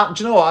 I mean,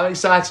 do you know what? I'm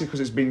excited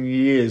because it's been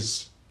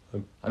years.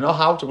 I know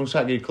how to. I'm going to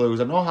try to give you clues.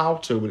 I know how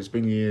to, but it's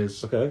been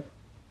years. Okay.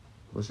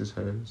 This is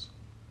hers.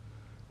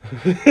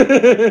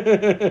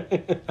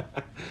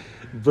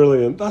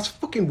 Brilliant. That's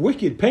fucking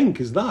wicked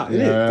pink, is that?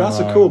 Isn't it? That's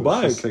man, a cool it's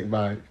bike. a sick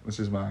bike. This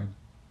is mine.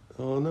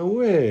 Oh no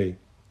way.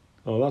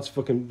 Oh, that's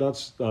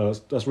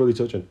really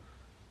touching.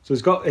 So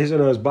he's got his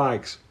and hers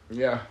bikes.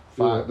 Yeah,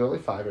 Yeah. they're only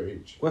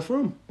 £5 each. Where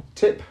from?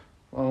 Tip.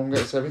 My mum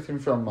gets everything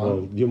from, man.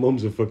 Well, your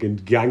mum's a fucking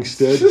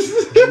gangster.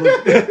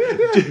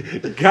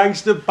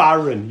 Gangster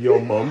baron,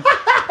 your mum.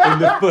 In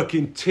the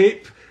fucking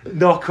tip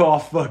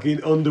knockoff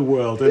fucking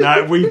underworld.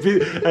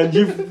 And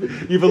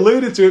you've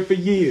alluded to it for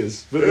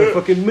years. But the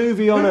fucking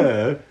movie on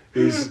her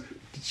is...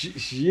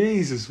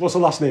 Jesus. What's the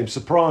last name?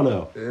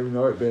 Soprano. You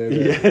know it, baby.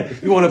 Yeah.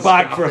 You want a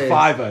bike for a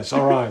 $5? It's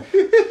all right.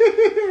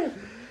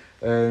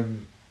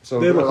 So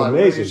they look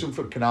amazing. Some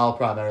for Canal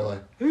primarily.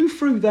 Who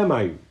threw them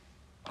out?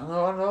 I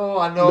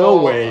know.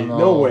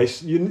 No way.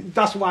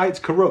 That's why it's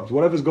corrupt.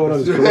 Whatever's going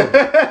on is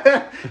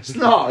corrupt. It's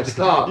not. You're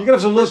going to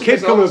have some little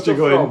kid coming up to you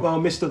going, oh,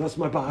 mister, that's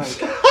my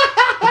bike.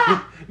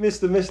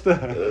 Mister.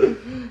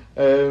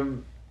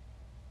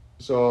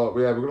 So,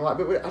 yeah, we're going to like...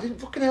 But I didn't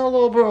fucking hell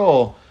though,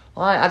 bro.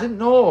 Like, I didn't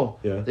know.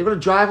 Yeah. You've got to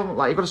drive them,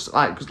 like, you've got to,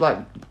 like, because, like,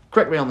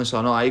 correct me on this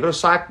or not, like, you've got to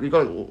cycle, you've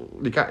got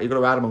to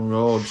ride them on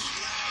roads.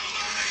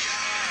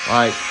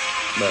 Like,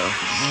 well,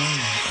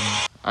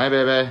 hi,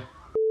 baby.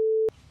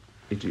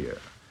 Idiot.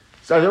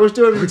 So I was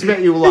doing it to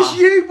make you laugh.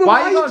 It's you, but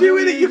why are you not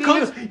doing it? You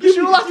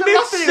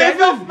made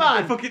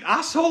 7 fucking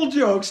asshole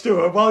jokes to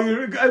her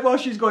while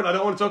she's going, I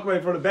don't want to talk about it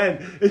in front of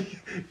Ben.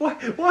 Why?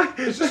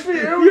 It's just for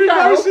you. You're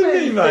embarrassing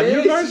me, man.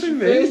 You're embarrassing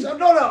me. I'm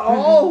not at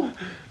all.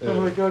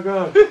 Oh my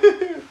God.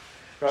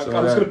 Right, So,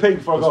 I'm just going to pee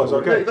before I go, it's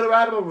okay? You've got to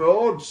ride them on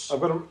roads.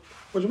 I've got to...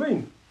 What do you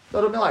mean?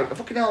 I don't mean like,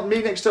 fucking hell,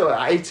 me next to an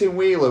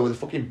 18-wheeler with a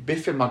fucking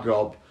biff in my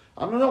gob.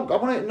 I want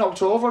to get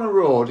knocked over on a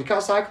road. You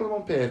can't cycle them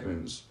on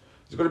pavements.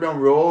 It's got to be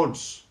on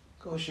roads.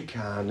 Of course you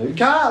can. You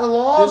can't, the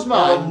laws,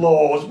 man. The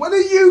laws. When are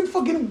you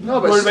fucking... No,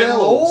 but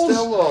still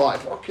though, like,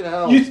 fucking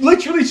hell. You're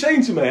literally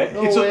saying to me...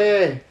 No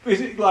way. Is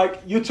it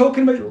like, you're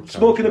talking about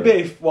smoking a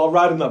biff while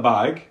riding that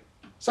bike...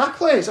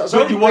 Exactly.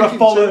 But you want to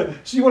follow,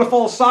 so you want to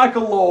follow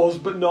cycle laws,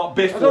 but not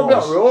biff laws. I don't be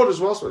on the road as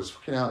well, so it's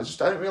fucking hell. It's just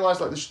I didn't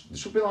realise like there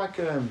should be like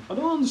I don't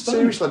understand.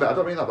 Seriously, but I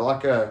don't mean that, but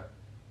like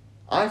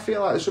I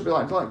feel like there should be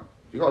like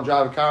you got to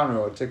drive a car on the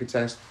road, take a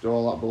test, do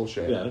all that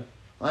bullshit. Yeah.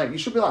 Like you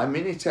should be like a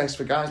mini test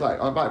for guys like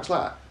on bikes.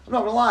 Like I'm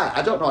not gonna lie,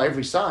 I don't know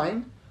every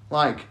sign.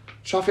 Like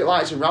traffic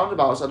lights and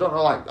roundabouts, I don't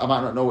know. Like I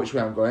might not know which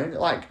way I'm going.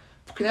 Like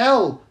fucking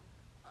hell.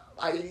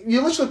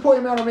 You're literally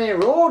putting me on a main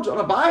road on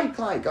a bike.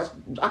 Like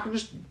I can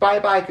just buy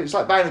a bike. It's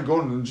like buying a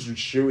gun and just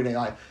shooting it.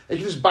 Like you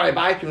can just buy a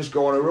bike and just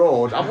go on a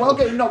road. I'm well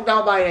getting knocked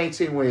down by an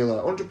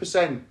 18-wheeler,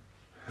 100%.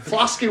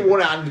 Flask in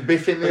one hand,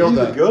 biff in the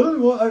other. The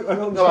gun? What? I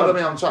don't No, I don't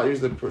mean I'm trying to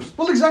use the.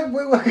 Well, exactly.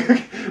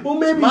 Well,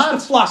 maybe it's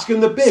it's the flask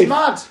and the biff. It's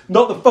mad.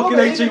 Not the fucking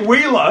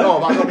 18-wheeler.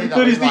 No, I don't mean that.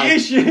 That is the like,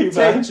 issue,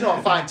 man. It's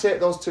not fine. Take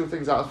those two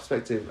things out of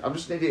perspective. I'm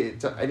just an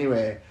idiot.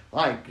 Anyway,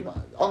 like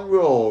on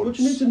roads. What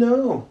do you need to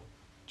know?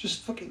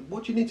 Just fucking.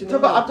 What do you need to know? No,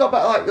 but I'm not.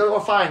 But like, oh,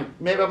 fine.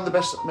 Maybe I'm the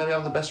best. Maybe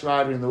I'm the best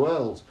rider in the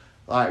world.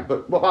 Like,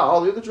 but what about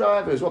all the other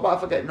drivers? What about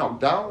if I get knocked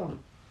down?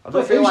 I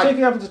don't feel like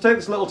having to take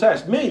this little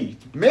test. Me.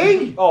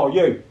 Oh,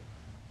 you.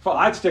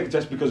 I had to take a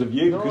test because of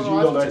you, because you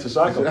don't know how to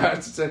cycle. I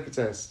had to take a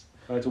test.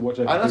 I had to watch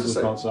out for people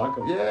who can't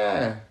cycle.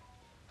 Yeah.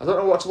 I don't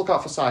know what to look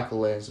out for cycle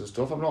lanes and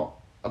stuff. I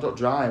don't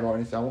drive or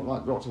anything. I won't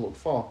like what to look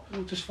for.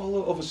 Well, just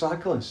follow other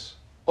cyclists.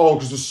 Oh,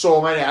 because there's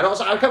so many. I don't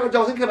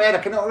think in my head. I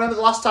cannot remember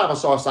the last time I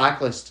saw a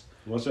cyclist.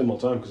 Well, I say them all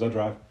the time because I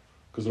drive.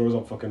 Because they're always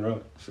on fucking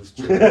road.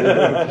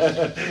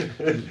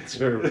 It's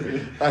true.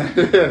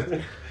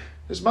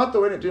 It's mad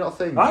though, isn't it? Do you not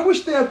think? I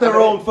wish they had their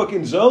own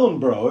fucking zone,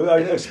 bro.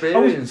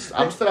 Experience.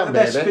 Amsterdam,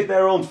 baby.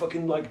 Their own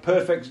fucking like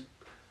perfect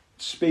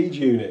speed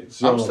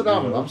units.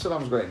 Amsterdam's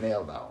got it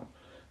nailed down.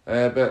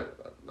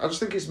 But I just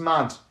think it's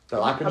mad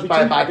that I can just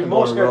buy a bike and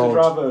go on the road. I'd be more scared to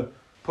drive a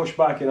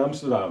pushback in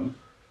Amsterdam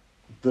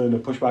than a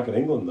pushback in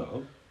England,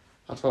 though.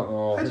 I don't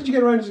know. How did you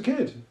get around as a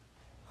kid?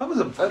 I was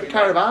a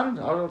caravan.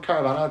 I was a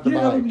caravan. I had the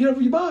bike. You didn't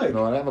have your bike?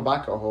 No, I didn't have a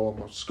bike at home.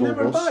 You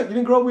never had a bike? You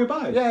didn't grow up with a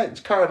bike? Yeah,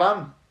 it's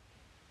caravan.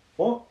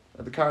 What?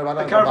 The caravan.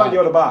 The caravan, you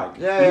had a bike?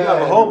 Yeah, you didn't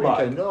have a home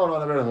bike? No, I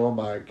never had a home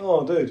bike.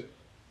 Oh, dude.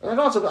 I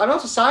know how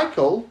to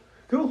cycle.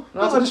 Cool.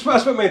 I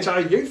spent my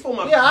entire youth on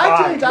my bike.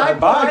 I did. I did.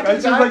 But I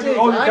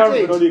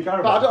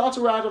don't know how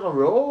to ride on a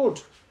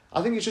road.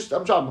 I think it's just,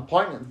 I'm trying,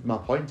 my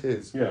point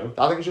is, yeah.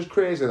 I think it's just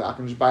crazy that I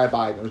can just buy a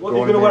bike and just you're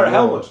going to wear a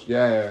helmet?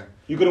 Yeah.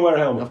 You're going to wear a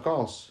helmet? Of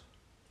course.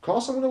 Of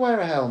course I'm going to wear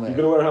a helmet. You're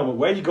going to wear a helmet.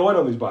 Where are you going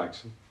on these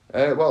bikes?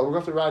 Well, we're going to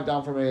have to ride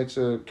down from here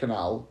to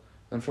Canal,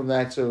 and from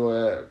there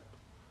to,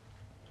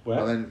 where?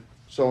 And then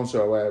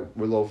so-and-so where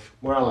we live.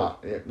 Where I live?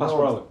 Yeah. Past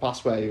where I live?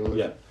 Past where you live.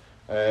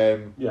 Yeah.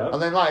 Yeah.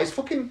 And then, like, it's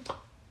fucking...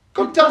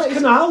 God damn it,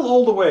 Canal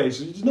all the way,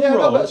 so there's no roads.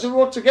 No, but the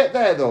road to get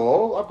there,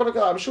 though, I've got to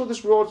go... I'm sure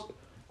this road...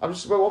 What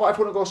about if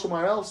I want to go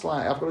somewhere else?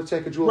 Like, I've got to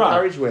take a dual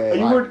carriageway.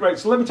 Right,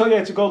 so let me tell you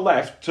how to go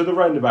left to the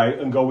roundabout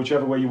and go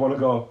whichever way you want to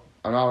go.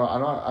 I know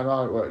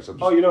how it works.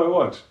 Oh, you know how it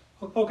works?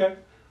 Okay.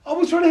 I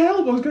was trying to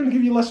help. I was going to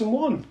give you lesson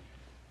 1.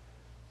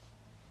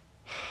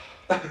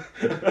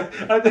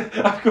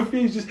 I'm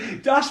confused.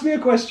 Just ask me a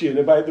question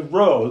about the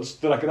roads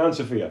that I can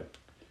answer for you.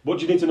 What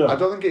do you need to know? I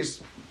don't think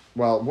it's...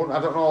 Well,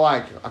 I don't know,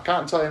 like... I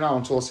can't tell you now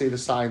until I see the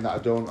sign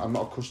that I'm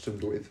not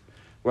accustomed with.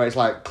 Where it's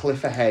like,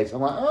 cliff ahead.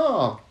 I'm like,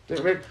 oh...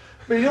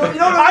 But you know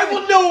I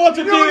will know what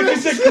to do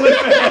if it's a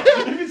cliff ahead.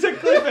 If it's a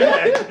cliff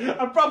ahead,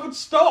 I'd probably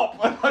stop.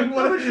 No, but you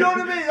know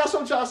what I mean? That's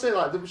what I'm trying to say.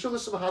 Like, I'm sure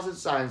there's some hazard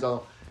signs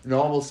or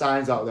normal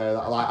signs out there that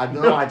are like, I have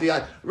no idea.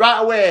 Like, right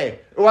away.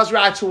 Who has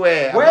right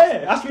away?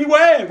 Where? Ask me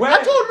where. I don't know,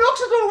 because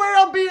I don't know where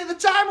I'll be at the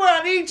time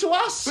where I need to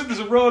ask. But there's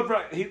a road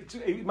right.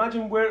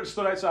 Imagine where it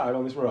stood outside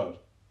on this road.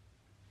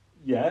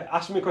 Yeah,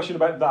 ask me a question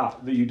about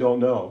that you don't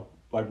know.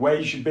 Like where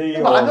you should be.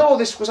 Yeah, but I know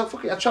this because I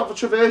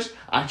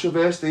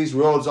traverse these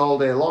roads all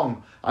day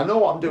long. I know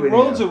what I'm doing.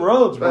 Roads here. are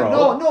roads, bro.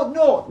 No,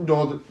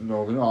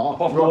 they're not.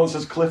 Apart from the one that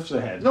says cliffs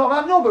ahead. No,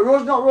 I know, but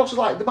roads not roads.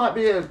 Like there might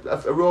be a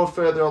road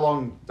further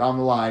along down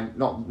the line,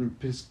 not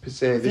per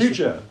se.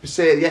 Future. Per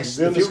se, yes,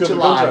 the future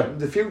line.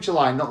 The future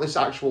line, not this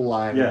actual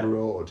line of the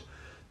road.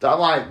 That I'm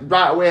like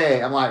right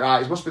away. I'm like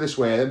right, it must be this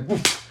way. Then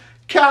woof,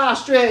 car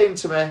straight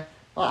into me.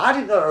 Like, I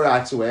didn't know it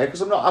right away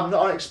because I'm not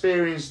an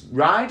experienced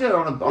rider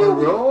on a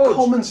road.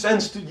 Common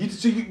sense. But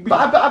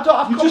I don't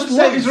have you common just sense.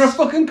 look. Is there a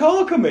fucking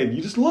car coming?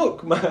 You just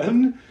look,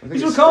 man.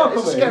 Is there a car coming?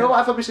 It's scary. What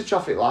if I miss a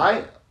traffic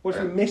light? What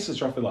if you miss the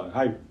traffic light?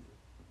 How?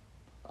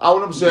 I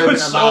won't observe it.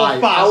 So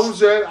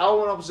fast. I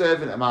won't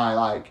observe it. Am I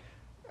like?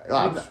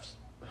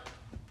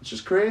 It's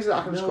just crazy.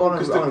 I can just go on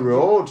a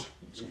road.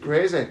 It's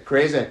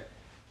crazy.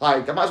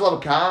 Like I might as well have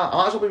a car. I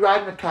might as well be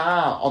riding a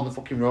car on the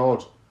fucking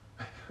road.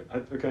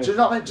 Okay. Do you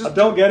not mean, I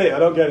don't get it.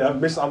 I'm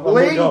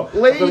gonna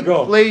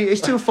go. Lee, it's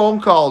 2 phone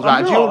calls,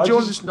 right? Do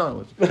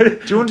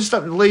you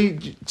understand,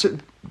 Lee?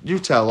 You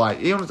tell,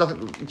 like, do you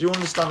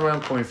understand where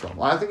I'm coming from?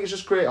 Like, I think it's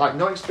just great, like,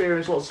 no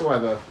experience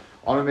whatsoever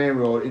on a main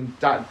road in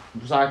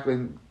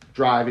cycling,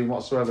 driving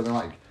whatsoever. Then,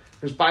 like,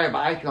 just buy a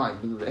bike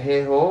and like,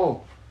 hey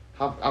ho,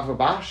 have a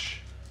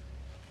bash.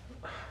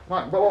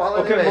 Like, but what?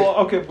 Okay.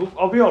 Well,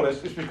 I'll be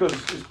honest. It's because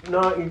it's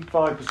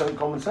 95%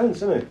 common sense,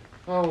 isn't it?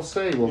 Oh, we'll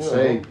see.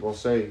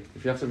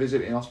 If you have to visit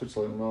me in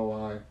hospital, you'll know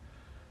why.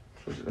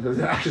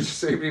 I can just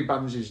see me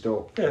bandaged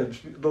up. Yeah,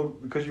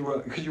 because you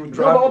were driving.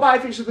 No, what about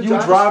if it's the you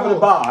were driving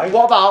by.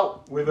 What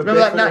about? With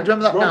remember that night?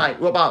 Remember that night?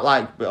 What about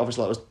like? But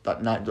obviously, that was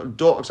that night.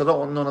 Because I don't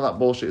want none of that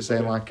bullshit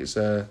saying like it's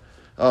oh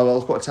well,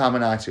 look what time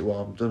of night it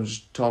was. I'm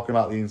just talking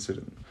about the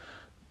incident.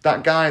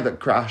 That guy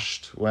that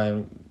crashed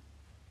when.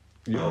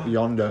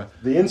 Yonder.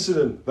 The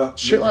incident that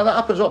shit like that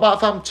happens. What about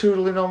if I'm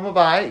tootling on my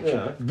bike?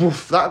 Yeah.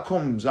 Woof, that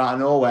comes out of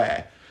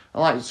nowhere.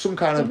 And like some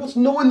kind of. What's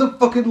knowing the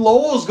fucking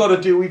law's got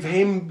to do with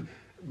him?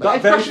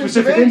 That very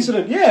specific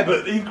incident. Yeah,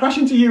 but he crashed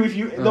into you if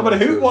you. No matter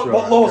who, what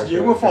laws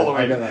you were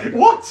following.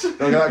 What?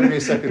 No, give me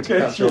a second to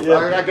catch up.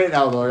 I get it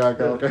now though.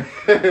 Okay.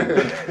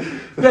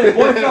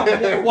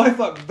 Yeah, what if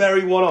that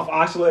very one-off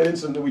isolated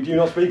incident that we do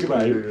not speak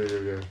about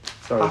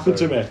happened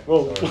to me?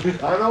 Well,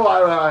 I know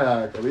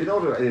why. You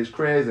know it's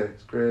crazy.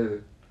 It's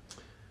crazy.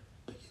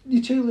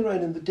 You're tooling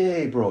around in the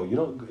day, bro.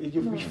 You'll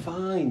be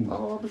fine.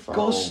 Oh, I'll be fine.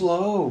 Go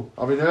slow.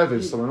 I'll be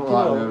nervous. So I'm not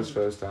like nervous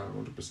first time,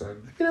 100%.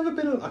 Have you never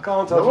been on? I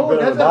can't tell if you've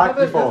been on a bike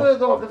before.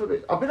 I've never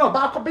been. I've been on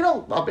bike.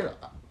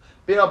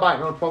 Been on bike,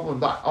 no problem.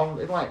 But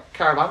in like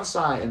caravan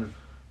site and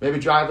maybe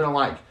driving on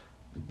like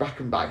back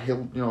and back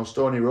hill,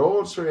 stony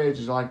roads for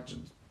ages, like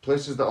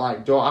places that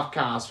like don't have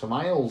cars for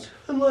miles.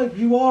 And like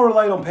you are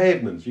relying on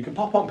pavements. You can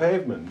pop on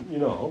pavement, I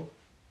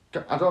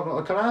don't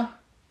know. Can I?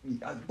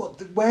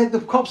 Where the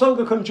cops aren't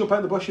going to come and jump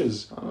out the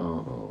bushes.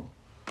 Oh.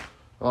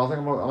 Well, I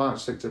think I might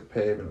stick to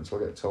pavement until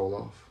I get told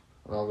off.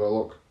 And I'll go,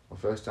 look, my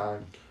first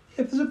time.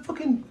 Yeah, if there's a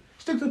fucking...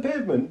 Stick to the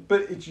pavement,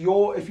 but it's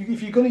your... If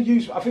you're going to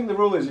use... I think the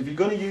rule is, if you're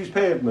going to use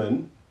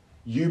pavement,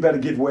 you better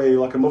give way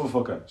like a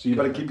motherfucker. So you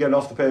better keep getting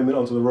off the pavement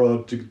onto the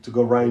road to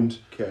go round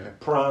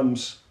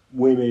prams,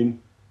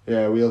 women...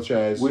 Yeah,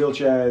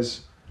 wheelchairs.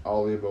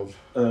 All the above.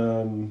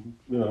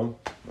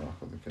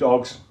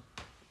 Dogs.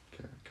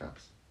 Okay,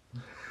 cats.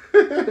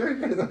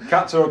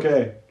 Cats are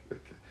okay.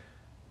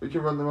 We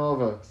can run them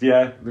over.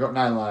 Yeah. They've got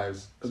 9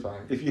 lives. It's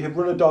fine. If you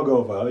run a dog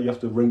over, you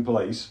have to ring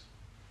police.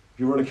 If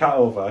you run a cat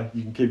over,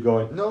 you can keep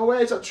going. No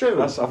way, is that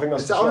true? I think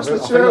that's honestly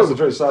true. That's the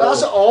truth.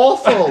 That's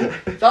awful.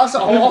 That's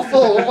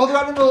awful. Other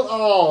animals...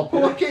 Oh,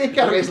 poor kitty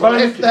cat is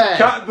left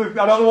there. I don't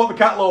know what the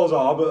cat laws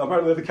are, but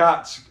apparently the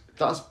cats...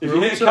 That's if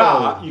brutal. you hit a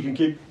cat, you can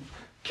keep...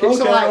 Kids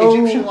are like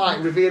Egyptian,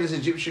 like revered as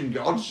Egyptian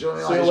gods. See you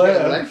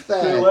later. Left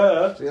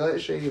there. See you later,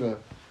 Shiva.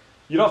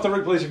 You don't have to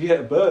ring police if you hit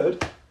a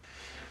bird.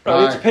 Right,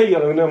 I need to pee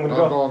and I'm going to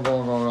go. Go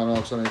on,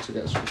 because I need to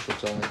get some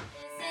shit on me.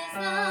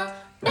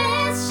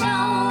 This is the best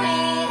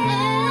show we